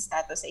quarantine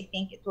status, I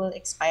think it will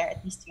expire at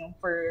least yung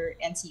for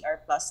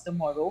NCR Plus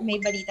tomorrow. May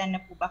balita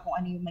na po ba kung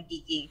ano yung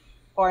magiging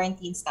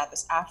quarantine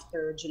status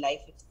after July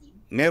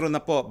 15? Meron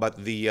na po, but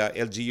the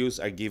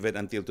LGUs are given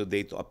until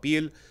today to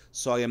appeal.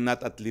 So I am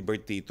not at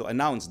liberty to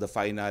announce the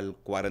final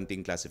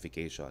quarantine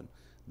classification.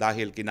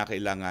 Dahil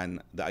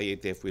kinakailangan the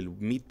IATF will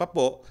meet pa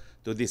po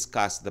to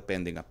discuss the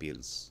pending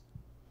appeals.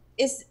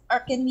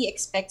 Can we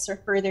expect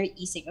further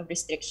easing of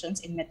restrictions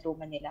in Metro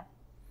Manila?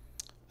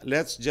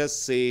 Let's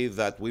just say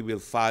that we will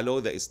follow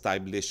the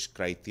established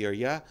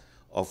criteria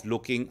of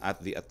looking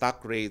at the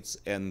attack rates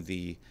and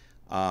the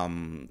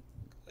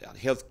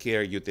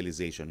healthcare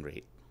utilization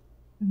rate.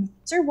 Mm-hmm.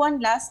 Sir, one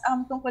last,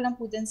 tungkol lang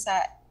po dun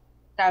sa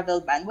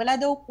travel ban. Wala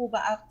daw po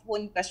ba,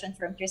 one question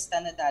from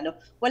Tristan Nadalo,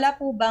 wala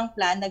po bang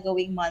plan na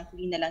gawing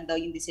monthly na lang daw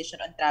yung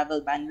decision on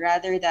travel ban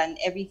rather than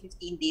every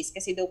 15 days?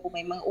 Kasi daw po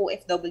may mga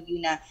OFW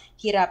na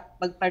hirap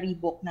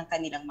magpa-rebook ng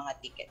kanilang mga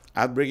ticket.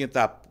 I'll bring it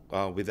up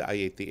with the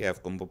IATF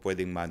kung po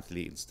pwedeng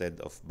monthly instead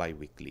of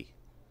bi-weekly.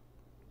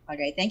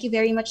 Alright, thank you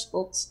very much,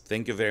 Spokes.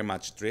 Thank you very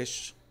much,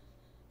 Trish.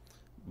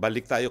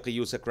 Balik tayo kay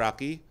Yusek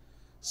Roque.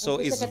 So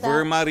Thank you, is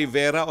Secretary. Verma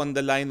Rivera on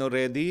the line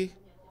already?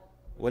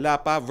 Wala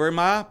pa.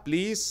 Verma,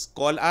 please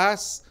call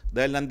us.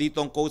 Dahil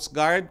nandito ang Coast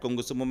Guard, kung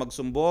gusto mo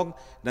magsumbong,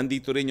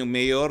 nandito rin yung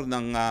mayor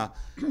ng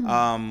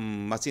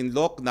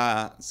Masinloc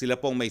na sila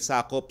pong may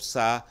sakop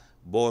sa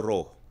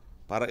Boro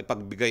para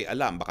ipagbigay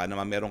alam. Baka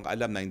naman merong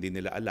alam na hindi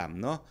nila alam,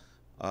 no?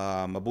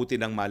 Mabuti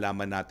nang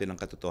malaman natin ang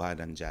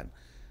katotohanan dyan.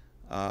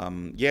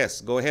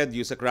 Yes, go ahead,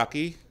 Yusek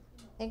Roque.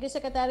 Thank you,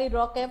 Secretary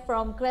Roque.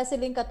 From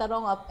Cresiling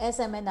Catarong of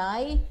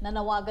SMNI,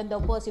 nanawagan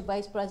daw po si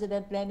Vice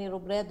President Leni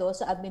Robredo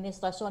sa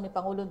administrasyon ni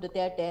Pangulong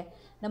Duterte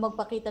na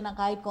magpakita ng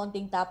kahit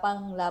konting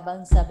tapang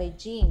laban sa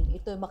Beijing.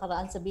 Ito ay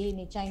makaraan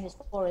sabihin ni Chinese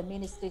Foreign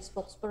Ministry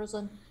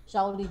Spokesperson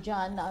Xiao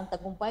Lijian na ang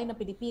tagumpay ng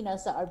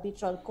Pilipinas sa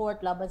arbitral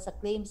court laban sa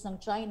claims ng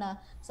China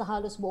sa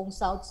halos buong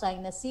South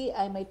China Sea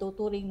ay may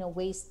tuturing na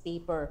waste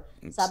paper.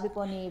 Sabi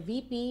po ni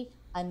VP,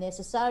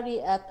 unnecessary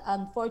at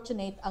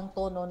unfortunate ang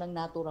tono ng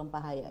naturang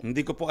pahayag.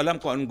 Hindi ko po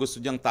alam kung anong gusto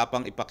niyang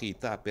tapang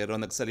ipakita, pero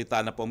nagsalita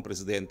na po ang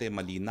presidente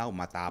malinaw,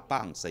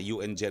 matapang sa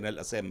UN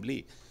General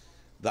Assembly.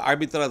 The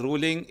arbitral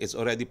ruling is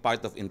already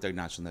part of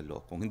international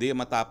law. Kung hindi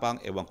yung matapang,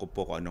 ewan ko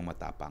po kung anong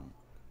matapang.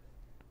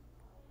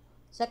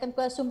 Second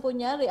question po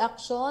niya,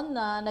 reaksyon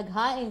na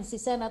naghain si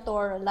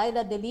Senator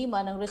Laila De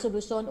Lima ng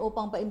resolusyon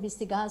upang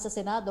paimbestigahan sa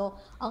Senado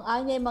ang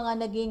anyay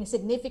mga naging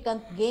significant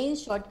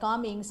gains,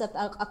 shortcomings at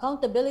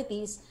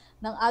accountabilities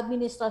ng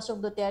Administrasyong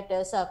Duterte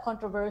sa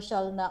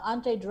controversial na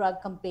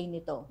anti-drug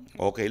campaign nito.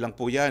 Okay lang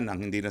po yan,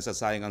 ang hindi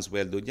nasasayang ang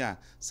sweldo niya.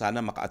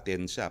 Sana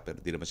maka-attend siya, pero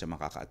di naman siya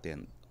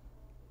makaka-attend.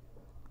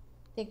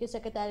 Thank you,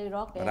 Secretary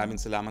Roque. Maraming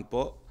salamat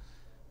po.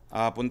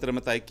 Punta naman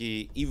tayo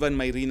kay Ivan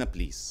Mayrina,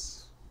 please.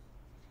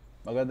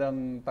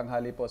 Magandang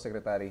tanghali po,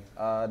 Secretary.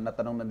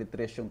 Natanong na ni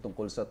Trish yung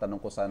tungkol sa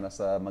tanong ko sana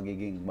sa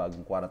magiging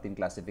bagong quarantine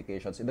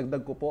classifications.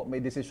 Idagdag ko po, may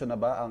desisyon na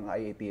ba ang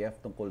IATF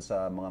tungkol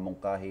sa mga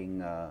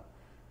mungkahing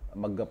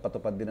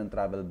magpatupad din ng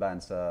travel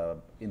ban sa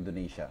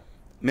Indonesia?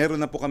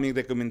 Meron na po kaming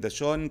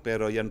rekomendasyon,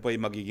 pero yan po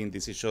ay magiging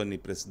desisyon ni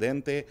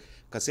Presidente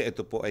kasi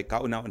ito po ay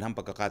kauna-unahang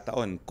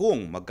pagkakataon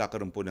kung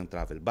magkakaroon po ng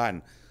travel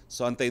ban.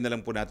 So antayin na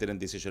lang po natin ang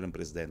desisyon ng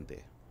Presidente.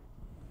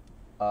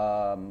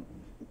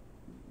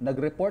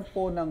 Nag-report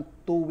po ng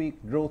 2-week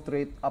growth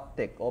rate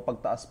uptick o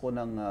pagtaas po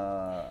ng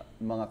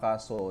mga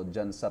kaso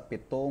dyan sa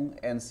 7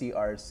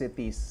 NCR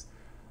cities.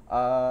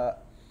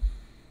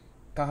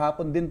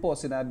 Kahapon din po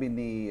sinabi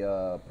ni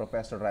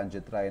Professor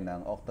Ranjit Rai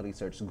ng Octa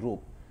Research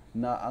Group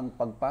na ang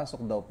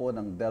pagpasok daw po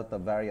ng Delta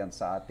variant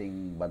sa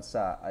ating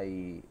bansa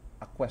ay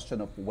a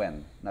question of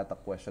when, not a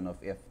question of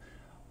if.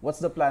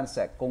 What's the plan,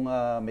 Sec, kung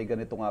may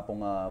ganito nga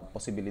pong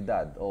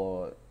posibilidad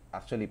o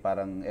actually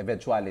parang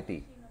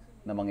eventuality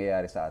na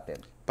mangyayari sa atin?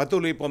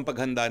 Patuloy po ang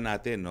paghanda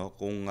natin, no?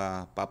 Kung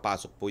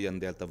papasok po yung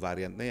Delta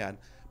variant na yan,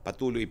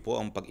 patuloy po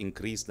ang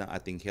pag-increase ng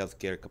ating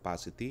healthcare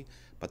capacity.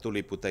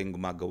 Patuloy po tayong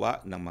gumagawa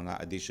ng mga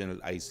additional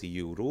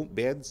ICU room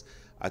beds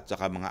at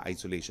saka mga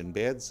isolation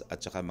beds at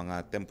saka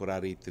mga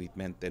temporary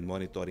treatment and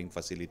monitoring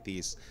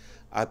facilities.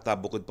 At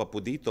bukod pa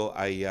po dito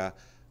ay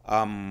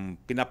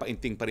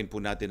pinapainting pa rin po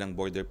natin ang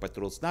border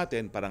patrols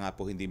natin para nga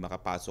po hindi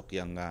makapasok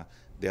yung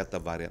Delta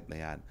variant na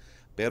yan.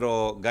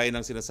 Pero gaya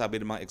ng sinasabi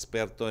ng mga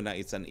eksperto na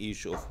it's an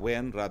issue of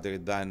when rather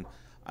than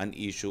an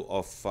issue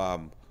of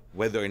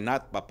whether or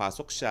not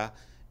papasok siya,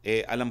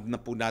 alam na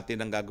po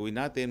natin ang gagawin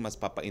natin, mas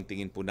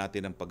papaintingin po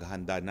natin ang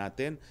paghahanda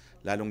natin,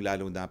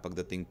 lalong-lalo na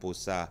pagdating po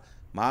sa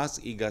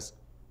mask,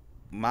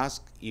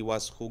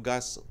 iwas,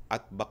 hugas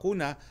at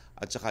bakuna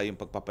at saka yung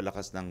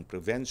pagpapalakas ng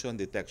prevention,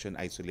 detection,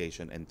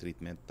 isolation and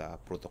treatment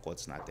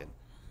protocols natin.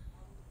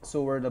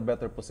 So we're in a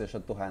better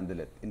position to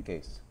handle it in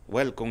case?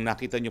 Well, kung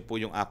nakita nyo po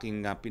yung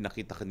aking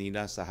pinakita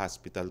kanina sa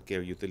hospital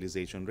care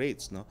utilization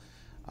rates, no?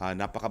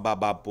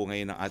 Napakababa po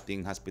ngayon ang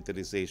ating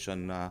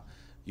hospitalization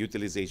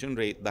utilization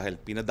rate dahil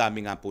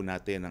pinadami nga po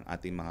natin ang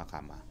ating mga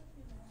kama.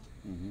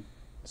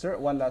 Sir,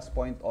 one last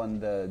point on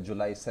the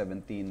July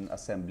 17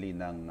 assembly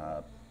ng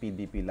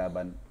PDP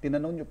Laban.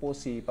 Tinanong niyo po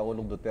si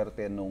Pangulong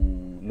Duterte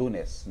nung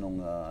Lunes,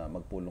 nung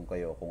magpulong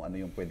kayo, kung ano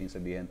yung pwedeng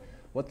sabihin.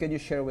 What can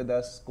you share with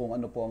us kung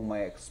ano po ang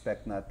may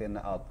expect natin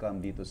na outcome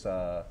dito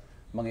sa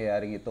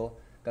mangyayaring ito?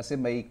 Kasi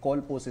may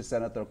call po si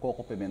Senator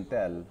Coco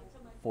Pimentel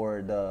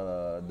for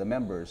the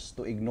members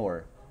to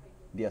ignore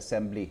the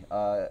assembly.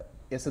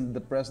 Isn't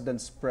the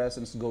President's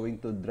presence going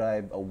to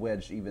drive a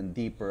wedge even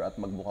deeper at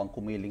magmukhang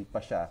kumiling pa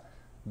siya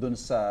dun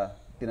sa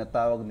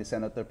tinatawag ni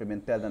Senator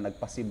Pimentel na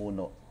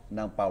nagpasimuno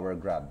ng power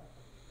grab?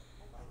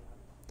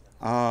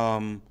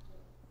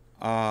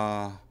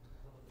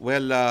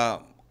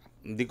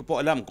 Hindi ko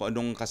po alam kung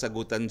anong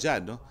kasagutan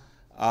dyan. No?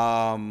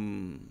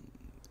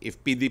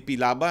 If PDP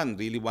Laban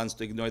really wants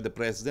to ignore the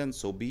President,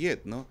 so be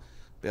it. No?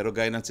 Pero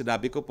gaya ng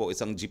sinabi ko po,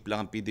 isang jeep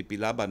lang ang PDP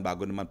laban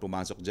bago naman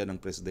pumasok dyan ng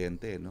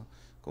presidente. No?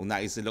 Kung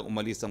nais nilang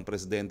umalis ang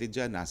presidente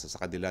dyan, nasa sa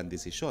kanilang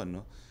desisyon.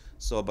 No?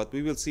 So, but we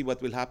will see what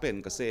will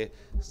happen kasi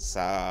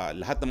sa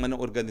lahat naman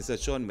ng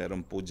organisasyon, meron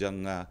po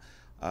diyang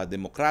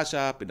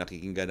demokrasya,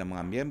 pinakikinggan ng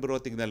mga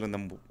miyembro,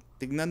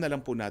 tignan na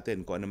lang po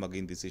natin kung ano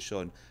maging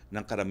desisyon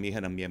ng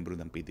karamihan ng miyembro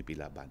ng PDP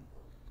laban.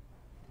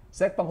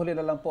 Sec, panghuli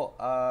na lang po,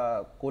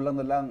 kulang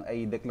na lang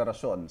ay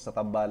deklarasyon sa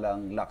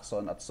tambalang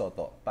Lacson at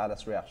Soto.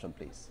 Palace reaction,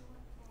 please.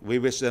 We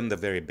wish them the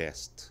very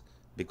best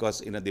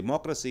because in a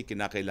democracy,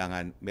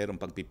 kinakailangan merong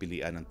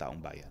pagpipilian ng taong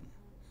bayan.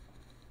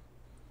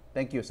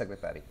 Thank you,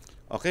 Secretary.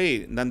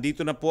 Okay,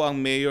 nandito na po ang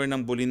mayor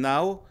ng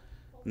Bolinao.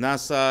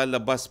 Nasa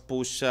labas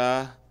po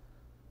siya.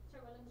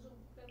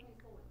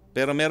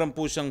 Pero meron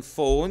po siyang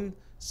phone.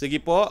 Sige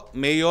po,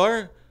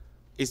 Mayor.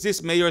 Is this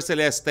Mayor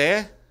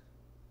Celeste?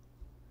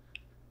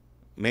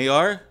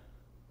 Mayor?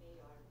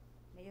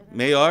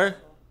 Mayor?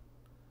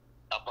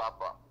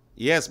 Apo.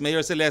 Yes,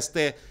 Mayor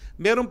Celeste.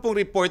 Meron pong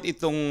report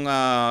itong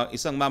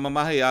isang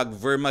mamamahayag,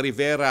 Verma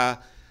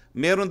Rivera.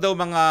 Meron daw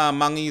mga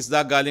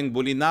mangingisda galing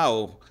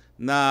Bolinao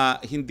na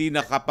hindi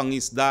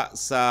nakapangisda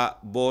sa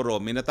Boro.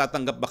 May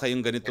natatanggap ba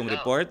kayong ganitong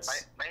reports?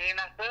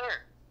 Mahina, sir.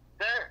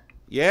 Sir.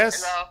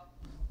 Yes? Hello.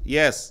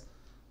 Yes.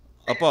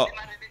 Opo.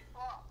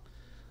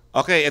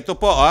 Okay, ito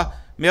po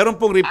meron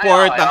pong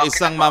report ang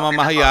isang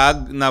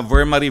mamamahayag na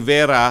Verma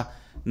Rivera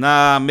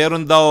na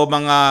meron daw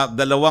mga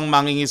 2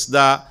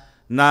 mangingisda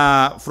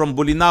na from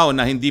Bolinao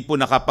na hindi po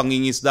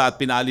nakapangingisda at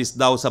pinaalis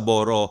daw sa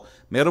Boro.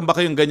 Meron ba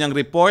kayong ganyang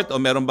report o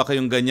meron ba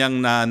kayong ganyang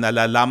na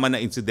nalalaman na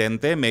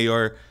insidente,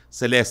 Mayor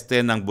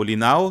Celeste ng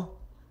Bolinao?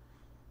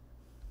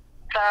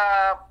 Sa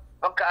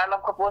pagkaalam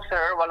ko po,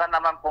 sir, wala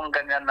naman pong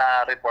ganyan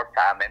na report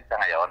sa amin sa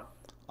ngayon.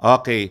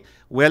 Okay.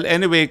 Well,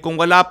 anyway, kung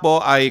wala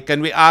po,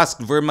 can we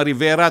ask Verma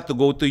Rivera to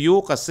go to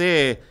you?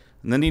 Kasi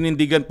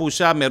naninindigan po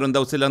siya, meron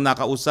daw silang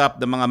nakausap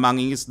ng mga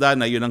mangingisda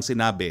na yun ang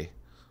sinabi.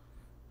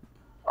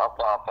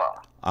 Opo.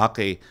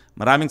 Okay.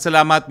 Maraming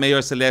salamat,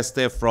 Mayor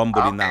Celeste from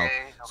Bolinao.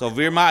 Okay. So,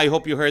 Verma, I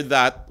hope you heard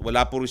that.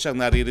 Wala po rin siyang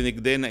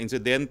naririnig din na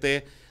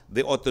insidente.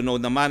 They ought to know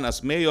naman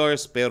as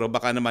mayors, pero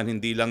baka naman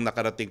hindi lang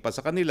nakarating pa sa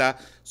kanila.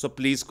 So,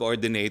 please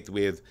coordinate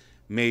with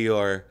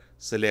Mayor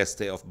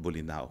Celeste of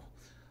Bolinao.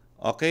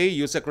 Okay,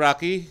 Yusek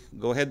Roque,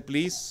 go ahead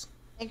please.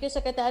 Thank you,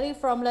 Secretary.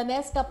 From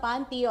Lanesca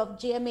Panti of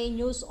GMA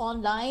News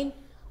Online,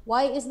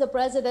 why is the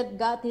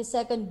President got his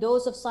second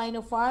dose of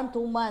Sinopharm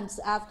 2 months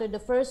after the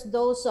first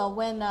dose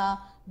when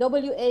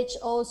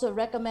WHO's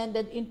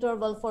recommended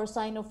interval for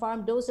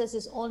Sinopharm doses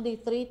is only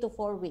 3 to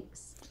 4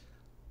 weeks?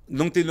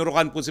 Nung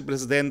tinurukan po si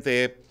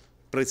Presidente,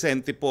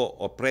 present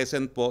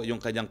po yung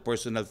kanyang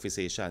personal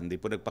physician. Hindi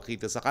po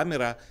nagpakita sa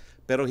camera,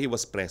 pero he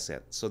was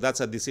present. So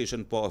that's a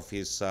decision po of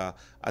his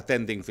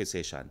attending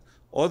physician.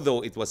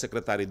 Although it was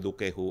Secretary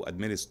Duque who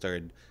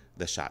administered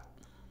the shot.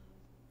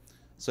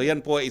 So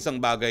yan po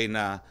isang bagay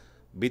na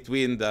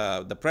between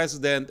the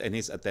President and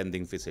his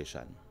attending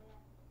physician.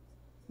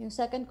 Yung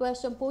second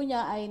question po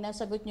niya ay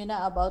nasagot niyo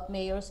na about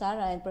Mayor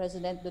Sara and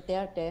President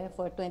Duterte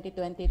for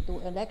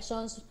 2022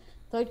 elections.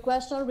 Third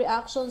question,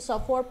 reaction sa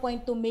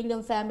 4.2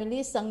 million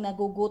families ang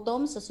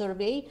nagugutom sa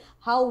survey.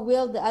 How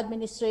will the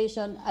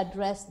administration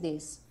address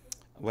this?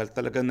 Well,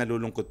 talagang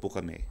nalulungkot po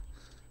kami.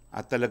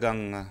 At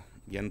talagang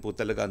yan po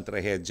talaga ang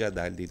trahedya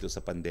dahil dito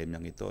sa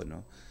pandemyang ito.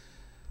 No?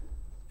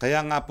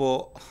 Kaya nga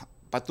po,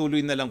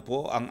 patuloy na lang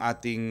po ang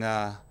ating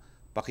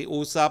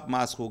pakiusap,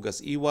 mas hugas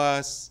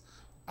iwas,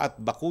 at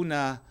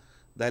bakuna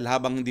dahil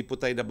habang hindi po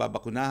tayo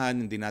nababakunahan,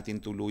 hindi natin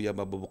tuluyan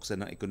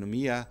mabubuksan ng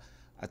ekonomiya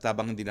at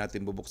habang hindi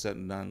natin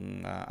bubuksan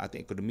ng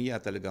ating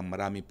ekonomiya, talagang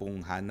marami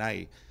pong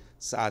hanay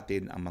sa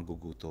atin ang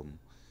magugutom.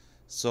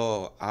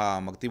 So,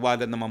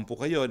 magtiwala naman po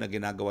kayo na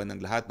ginagawa ng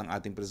lahat ng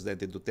ating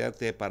Presidente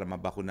Duterte para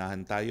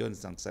mabakunahan tayo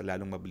sa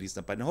lalong mabilis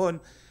na panahon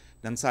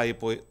nang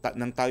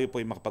tayo po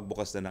ay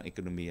makapagbukas na ng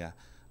ekonomiya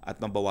at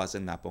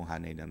mabawasan na pong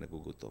hanay ng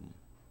nagugutom.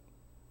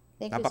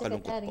 Thank you,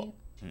 Secretary.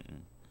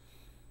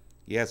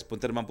 Yes,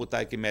 punta naman po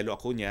tayo kay Melo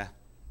Acuña.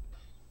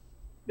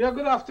 Yeah,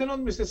 good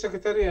afternoon, Mr.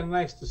 Secretary, and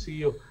nice to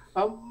see you.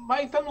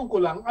 Maitanong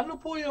ko lang,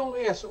 ano po yung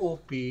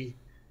SOP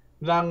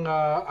ng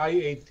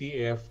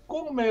IATF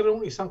kung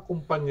mayroong isang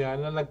kumpanya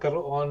na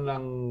nagkaroon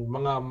ng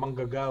mga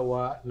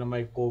manggagawa na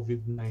may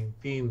COVID-19?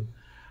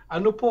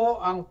 Ano po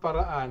ang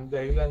paraan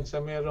dahilan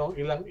sa mayroong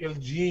ilang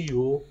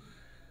LGU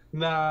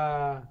na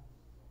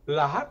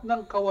lahat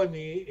ng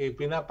kawani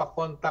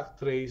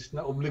pinapa-contact trace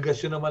na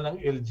obligasyon naman ng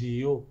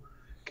LGU?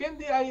 Can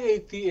the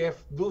IATF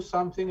do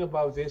something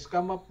about this?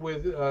 Come up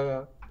with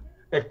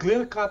a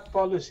clear-cut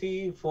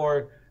policy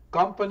for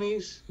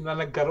companies na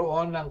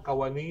nagkaroon ng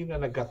kawani na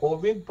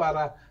nagka-COVID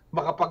para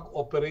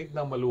makapag-operate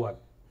ng maluwag?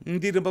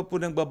 Hindi na ba po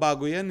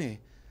nagbabago yan eh.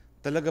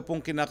 Talaga pong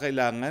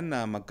kinakailangan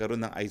na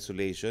magkaroon ng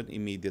isolation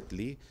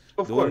immediately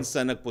doon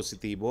sa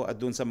nagpositibo at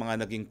doon sa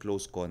mga naging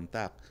close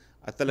contact.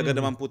 At talaga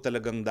naman po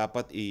talagang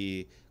dapat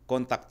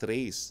i-contact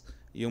trace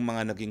yung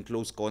mga naging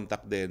close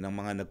contact din ng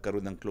mga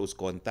nagkaroon ng close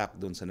contact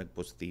doon sa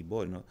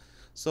nagpositibo. No?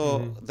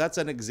 So, that's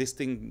an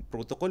existing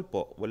protocol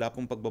po. Wala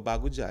pong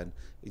pagbabago dyan.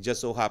 It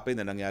just so happened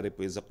na nangyari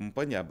po yun sa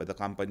kumpanya, but the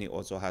company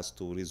also has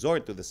to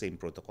resort to the same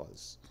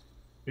protocols.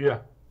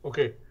 Yeah,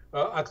 okay.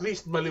 At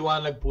least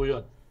maliwanag po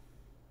yun.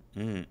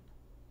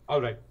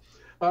 All right.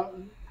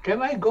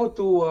 Can I go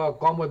to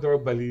Commodore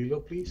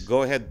Balilo, please?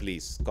 Go ahead,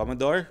 please.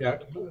 Commodore?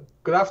 Yeah.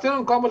 Good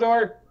afternoon,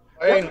 Commodore.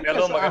 Ay, What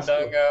hello, can I ask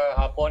magandang you?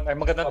 hapon. Ay,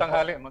 magandang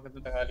tanghali.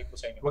 Magandang tanghali po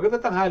sa inyo.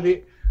 Magandang tanghali.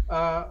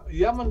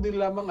 Yaman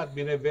din lamang at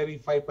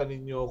bine-verify pa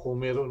ninyo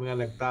kung meron nga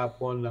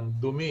nagtapon ng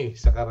dumi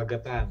sa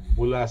karagatan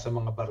mula sa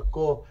mga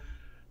barko.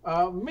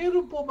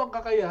 Meron po bang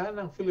kakayahan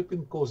ng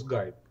Philippine Coast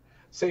Guard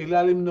sa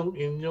ilalim ng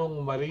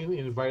inyong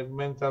Marine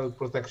Environmental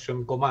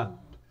Protection Command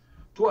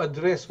to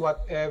address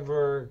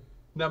whatever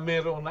na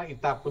merong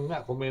naitapon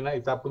nga, kung may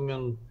naitapon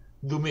ng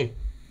dumi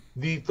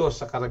dito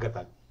sa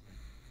karagatan?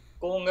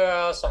 Kung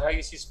sa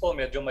high seas po,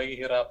 medyo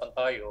mahihirapan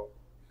tayo.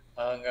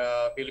 Ang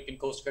Philippine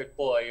Coast Guard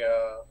po ay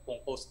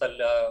kung coastal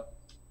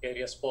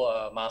areas po,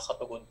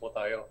 makakatugon po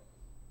tayo.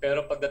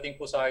 Pero pagdating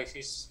po sa high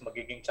seas,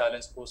 magiging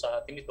challenge po sa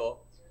atin ito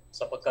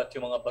sapagkat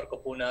yung mga barko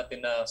po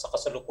natin na sa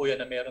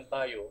kasalukuyan na meron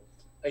tayo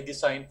ay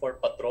designed for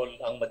patrol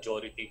ang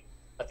majority.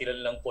 At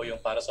ilan lang po yung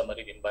para sa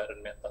marine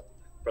environmental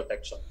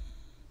protection.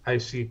 I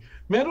see.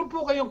 Meron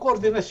po kayong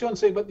koordinasyon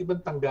sa iba't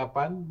ibang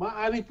tanggapan?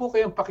 Maaari po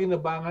kayong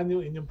pakinabangan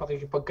yung inyong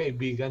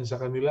pakikipagkaibigan sa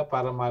kanila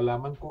para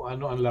malaman kung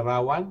ano ang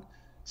larawan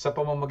sa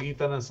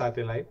pamamagitan ng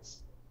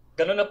satellites?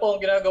 Ganun na po ang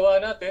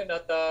ginagawa natin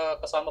at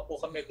kasama po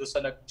kami doon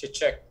sa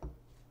nag-check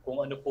kung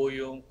ano po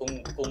yung kung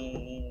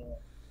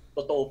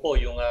totoo po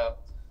yung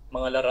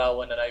mga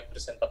larawan na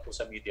naipresenta po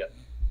sa media.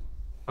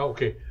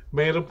 Okay.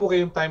 Mayroon po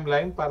kayong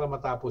timeline para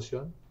matapos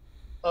yon?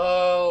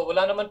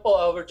 Wala naman po.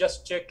 We're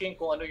just checking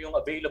kung ano yung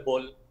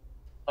available.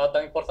 At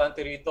ang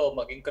importante rito,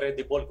 maging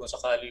credible kung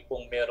sakali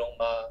pong merong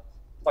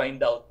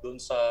ma-find out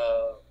dun sa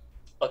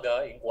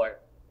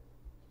pag-inquire.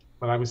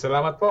 Maraming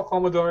salamat po,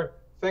 Commodore.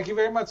 Thank you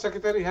very much,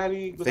 Secretary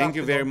Harry. Good Thank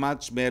you very afternoon.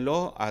 much,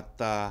 Melo. At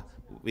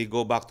we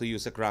go back to you,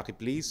 Sec. Roque,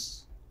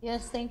 please.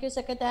 Yes, thank you,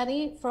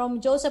 Secretary. From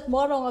Joseph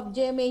Morong of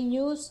GMA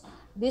News,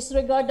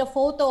 disregard the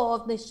photo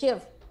of the ship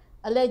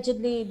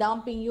allegedly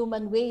dumping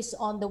human waste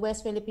on the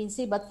West Philippine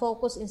Sea, but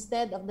focus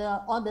instead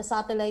on the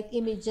satellite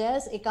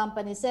images. A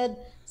company said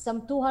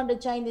some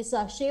 200 Chinese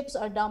ships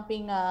are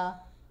dumping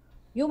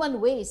human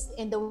waste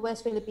in the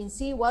West Philippine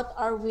Sea. What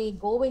are we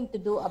going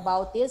to do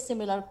about this?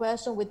 Similar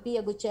question with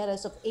Pia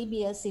Gutierrez of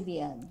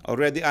ABS-CBN.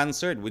 Already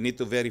answered. We need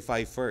to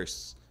verify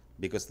first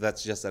because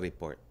that's just a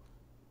report.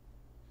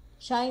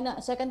 China,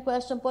 second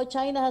question po,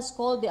 China has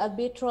called the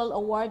arbitral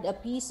award a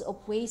piece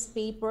of waste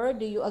paper.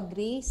 Do you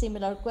agree?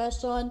 Similar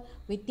question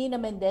with Tina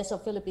Mendez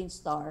of Philippine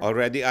Star.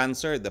 Already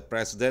answered. The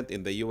president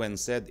in the UN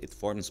said it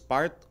forms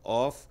part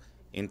of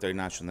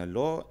international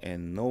law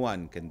and no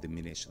one can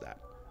diminish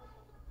that.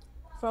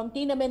 From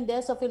Tina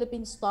Mendez of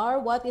Philippine Star,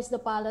 what is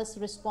the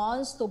palace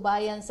response to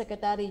Bayan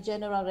Secretary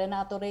General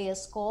Renato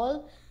Reyes'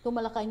 call to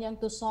Malacañang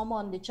to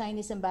summon the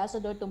Chinese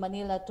ambassador to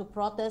Manila to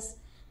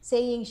protest,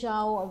 saying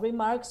Xiao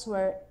remarks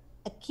were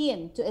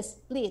akin to a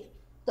split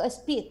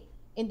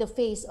in the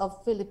face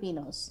of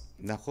Filipinos?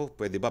 Nako,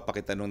 pwede ba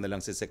pakitanong na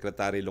lang si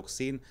Secretary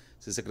Locsin?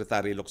 Si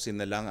Secretary Locsin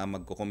na lang ang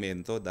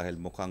magkukomento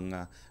dahil mukhang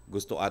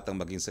gusto atang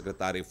maging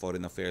Secretary of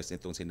Foreign Affairs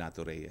nitong si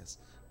Nato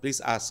Reyes. Please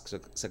ask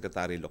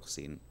Secretary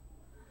Locsin.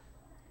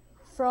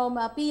 From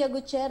Pia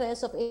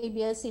Gutierrez of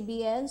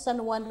ABS-CBN, San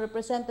Juan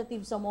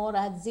Representative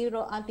Zamora had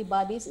zero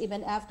antibodies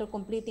even after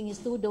completing his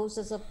 2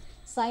 doses of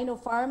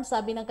Sinopharm.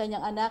 Sabi ng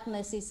kanyang anak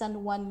na si San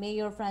Juan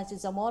Mayor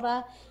Francis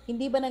Zamora,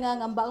 hindi ba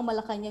nangangamba ang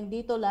Malacañang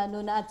dito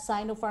lalo na at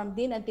Sinopharm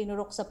din ang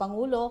tinurok sa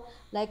Pangulo?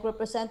 Like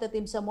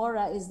Representative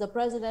Zamora, is the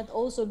President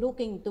also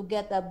looking to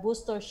get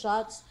booster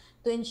shots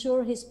to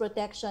ensure his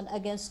protection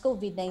against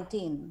COVID-19?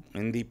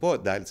 Hindi po,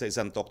 dahil sa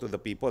isang talk to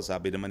the people,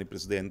 sabi naman ni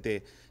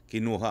Presidente,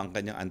 kinuha ang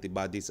kanyang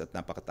antibodies at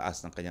napakataas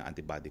ng kanyang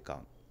antibody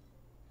count.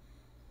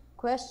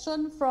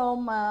 Question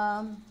from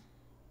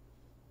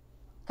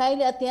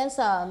Kylie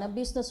Atienza ng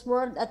Business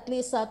World. At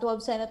least 12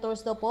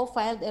 senators daw po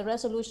filed a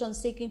resolution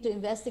seeking to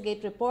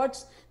investigate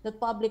reports that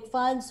public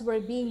funds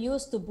were being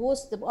used to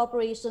boost the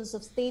operations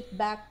of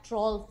state-backed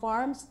troll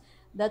farms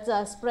that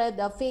spread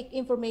fake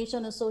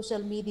information on social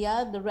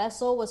media. The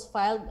reso was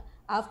filed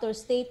after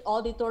state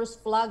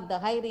auditors flagged the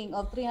hiring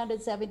of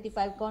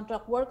 375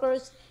 contract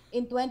workers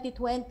in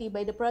 2020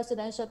 by the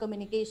Presidential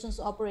Communications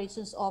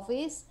Operations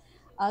Office.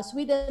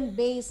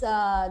 Sweden-based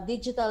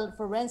digital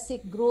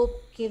forensic group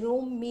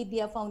Kirum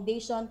Media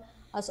Foundation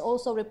has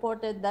also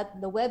reported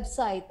that the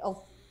website of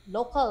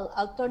local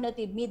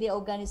alternative media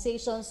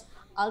organizations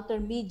Alter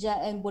Media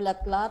and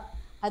Bulaklat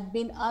had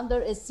been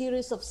under a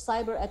series of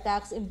cyber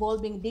attacks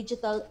involving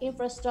digital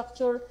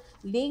infrastructure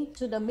linked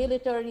to the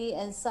military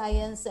and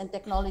science and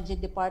technology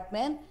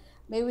department.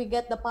 May we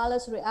get the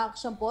palace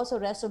reaction po sa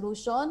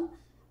resolution?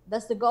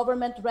 Does the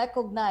government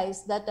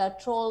recognize that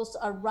trolls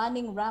are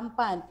running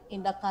rampant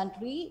in the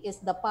country? Is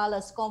the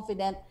palace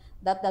confident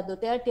that the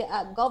Duterte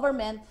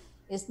government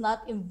is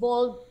not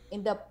involved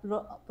in the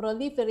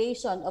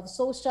proliferation of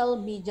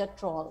social media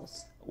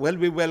trolls? Well,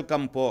 we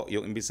welcome po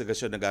yung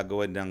investigasyon na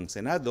gagawin ng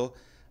Senado.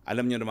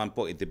 Alam niyo naman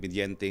po,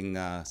 independenteng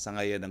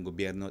sangayan ng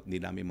gobyerno,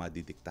 hindi namin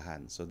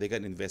madidiktahan. So they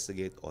can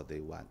investigate all they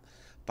want.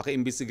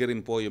 Paki-imbestiga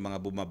rin po yung mga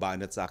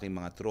bumabanat sa aking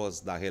mga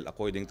trolls dahil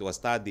according to a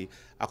study,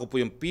 ako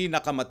po yung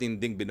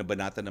pinakamatinding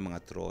binabanatan ng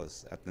mga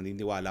trolls. At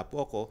naniniwala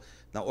po ako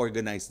na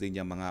organized din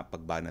yung mga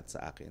pagbanat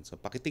sa akin. So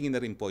pakitingin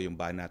na rin po yung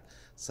banat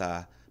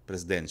sa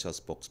presidential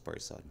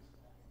spokesperson.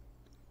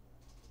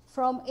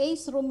 From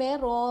Ace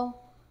Romero,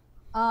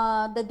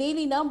 the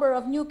daily number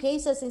of new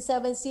cases in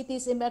 7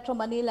 cities in Metro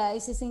Manila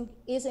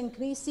is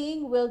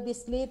increasing. Will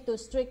this lead to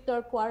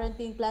stricter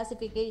quarantine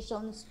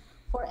classifications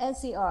for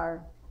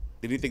NCR?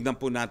 Tinitignan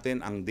po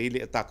natin ang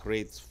daily attack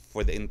rates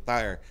for the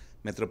entire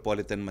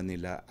Metropolitan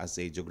Manila as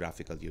a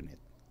geographical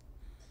unit.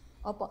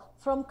 Opo.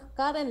 From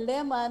Karen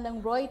Lema ng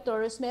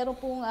Reuters, meron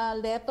pong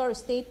letter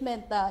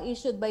statement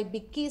issued by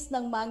Bikis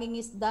ng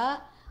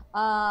mangingisda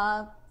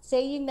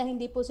saying na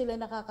hindi po sila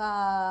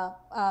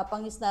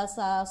nakakapangisda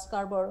sa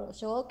Scarborough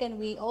Shoal.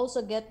 Can we also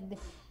get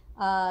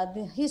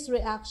his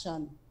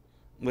reaction?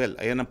 Well,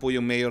 ayan na po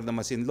yung mayor ng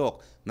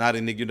Masinloc.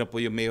 Narinig nyo na po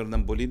yung mayor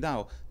ng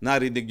Bolinao.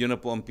 Narinig nyo na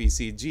po ang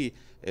PCG.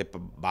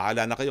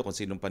 Bahala na kayo kung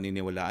sinong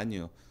paniniwalaan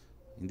nyo.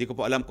 Hindi ko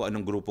po alam kung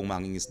anong grupong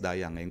mangingisda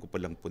yan. Ngayon ko pa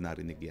lang po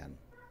narinig yan.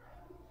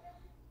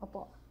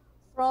 Opo.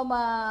 From,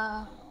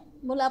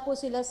 mula po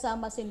sila sa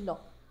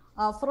Masinloc.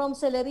 From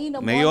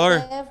Celerino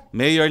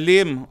Mayor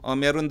Lim,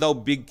 meron daw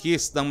big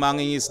kiss ng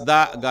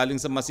mangingisda galing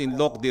sa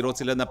Masinloc. Di ro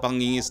sila na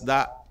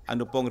pangingisda.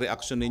 Ano pong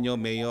reaksyon ninyo,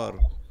 Mayor?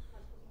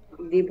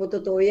 Hindi po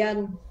totoo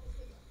yan.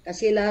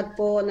 Kasi lahat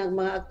po ng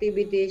mga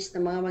activities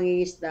ng mga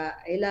mangingisda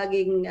ay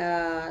laging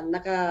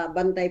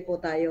nakabantay po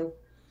tayo.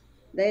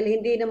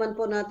 Dahil hindi naman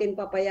po natin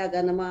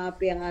papayagan na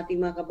maapi ang ating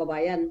mga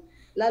kababayan.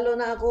 Lalo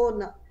na ako,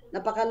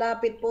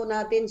 napakalapit po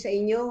natin sa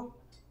inyo.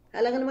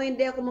 Alam naman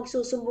hindi ako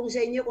magsusumbong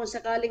sa inyo kung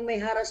sakaling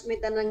may harassment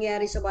na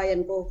nangyari sa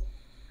bayan ko.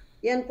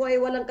 Yan po ay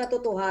walang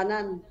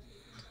katotohanan.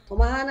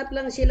 Humahanap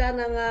lang sila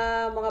ng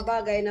mga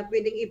bagay na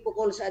pwedeng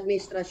ipukol sa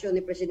administrasyon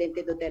ni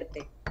Presidente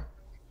Duterte.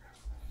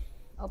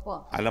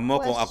 Opo. Alam mo,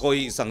 kung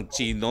ako'y isang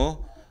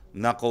Chino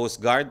na Coast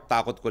Guard,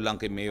 takot ko lang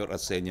kay Mayor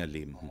Arsenia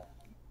Lim.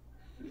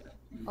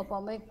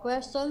 Opo, may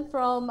question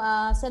from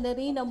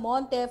Celerino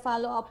Monte,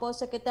 follow-up po,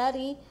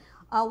 Secretary.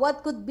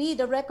 What could be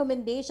the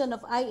recommendation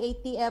of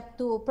IATF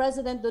to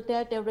President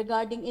Duterte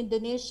regarding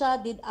Indonesia?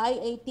 Did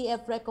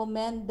IATF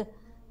recommend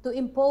to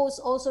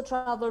impose also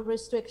travel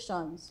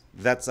restrictions?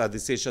 That's a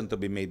decision to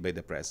be made by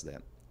the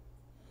President.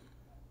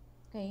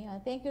 Okay,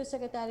 thank you,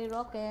 Secretary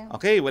Roque.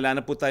 Okay, wala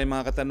na po tayong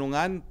mga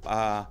katanungan.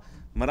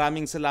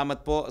 Maraming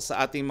salamat po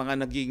sa ating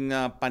mga naging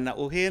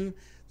panauhin.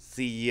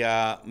 Si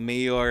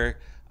Mayor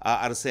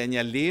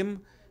Arsenia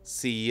Lim,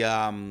 si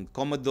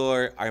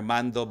Commodore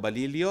Armando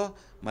Balilio.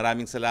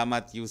 Maraming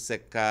salamat,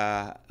 Yusek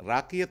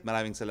Roque, at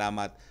maraming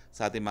salamat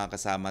sa ating mga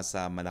kasama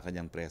sa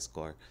Malacañang Press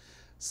Corps.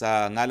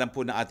 Sa ngalan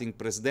po ng ating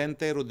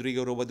Presidente,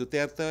 Rodrigo Roa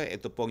Duterte,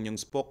 ito pong yung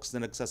spokes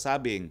na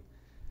nagsasabing,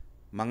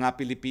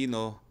 mga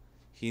Pilipino,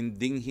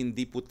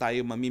 hindi po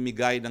tayo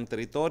mamimigay ng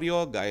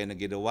teritoryo gaya na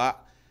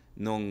ginawa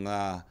nung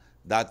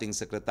dating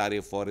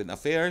Secretary of Foreign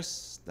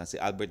Affairs na si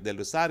Albert Del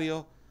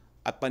Rosario,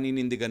 at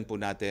paninindigan po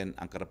natin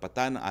ang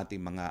karapatan ng ating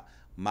mga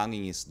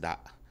mangingisda.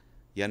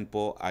 Yan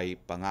po ay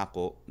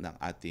pangako ng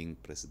ating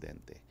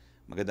Presidente.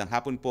 Magandang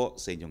hapon po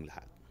sa inyong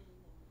lahat.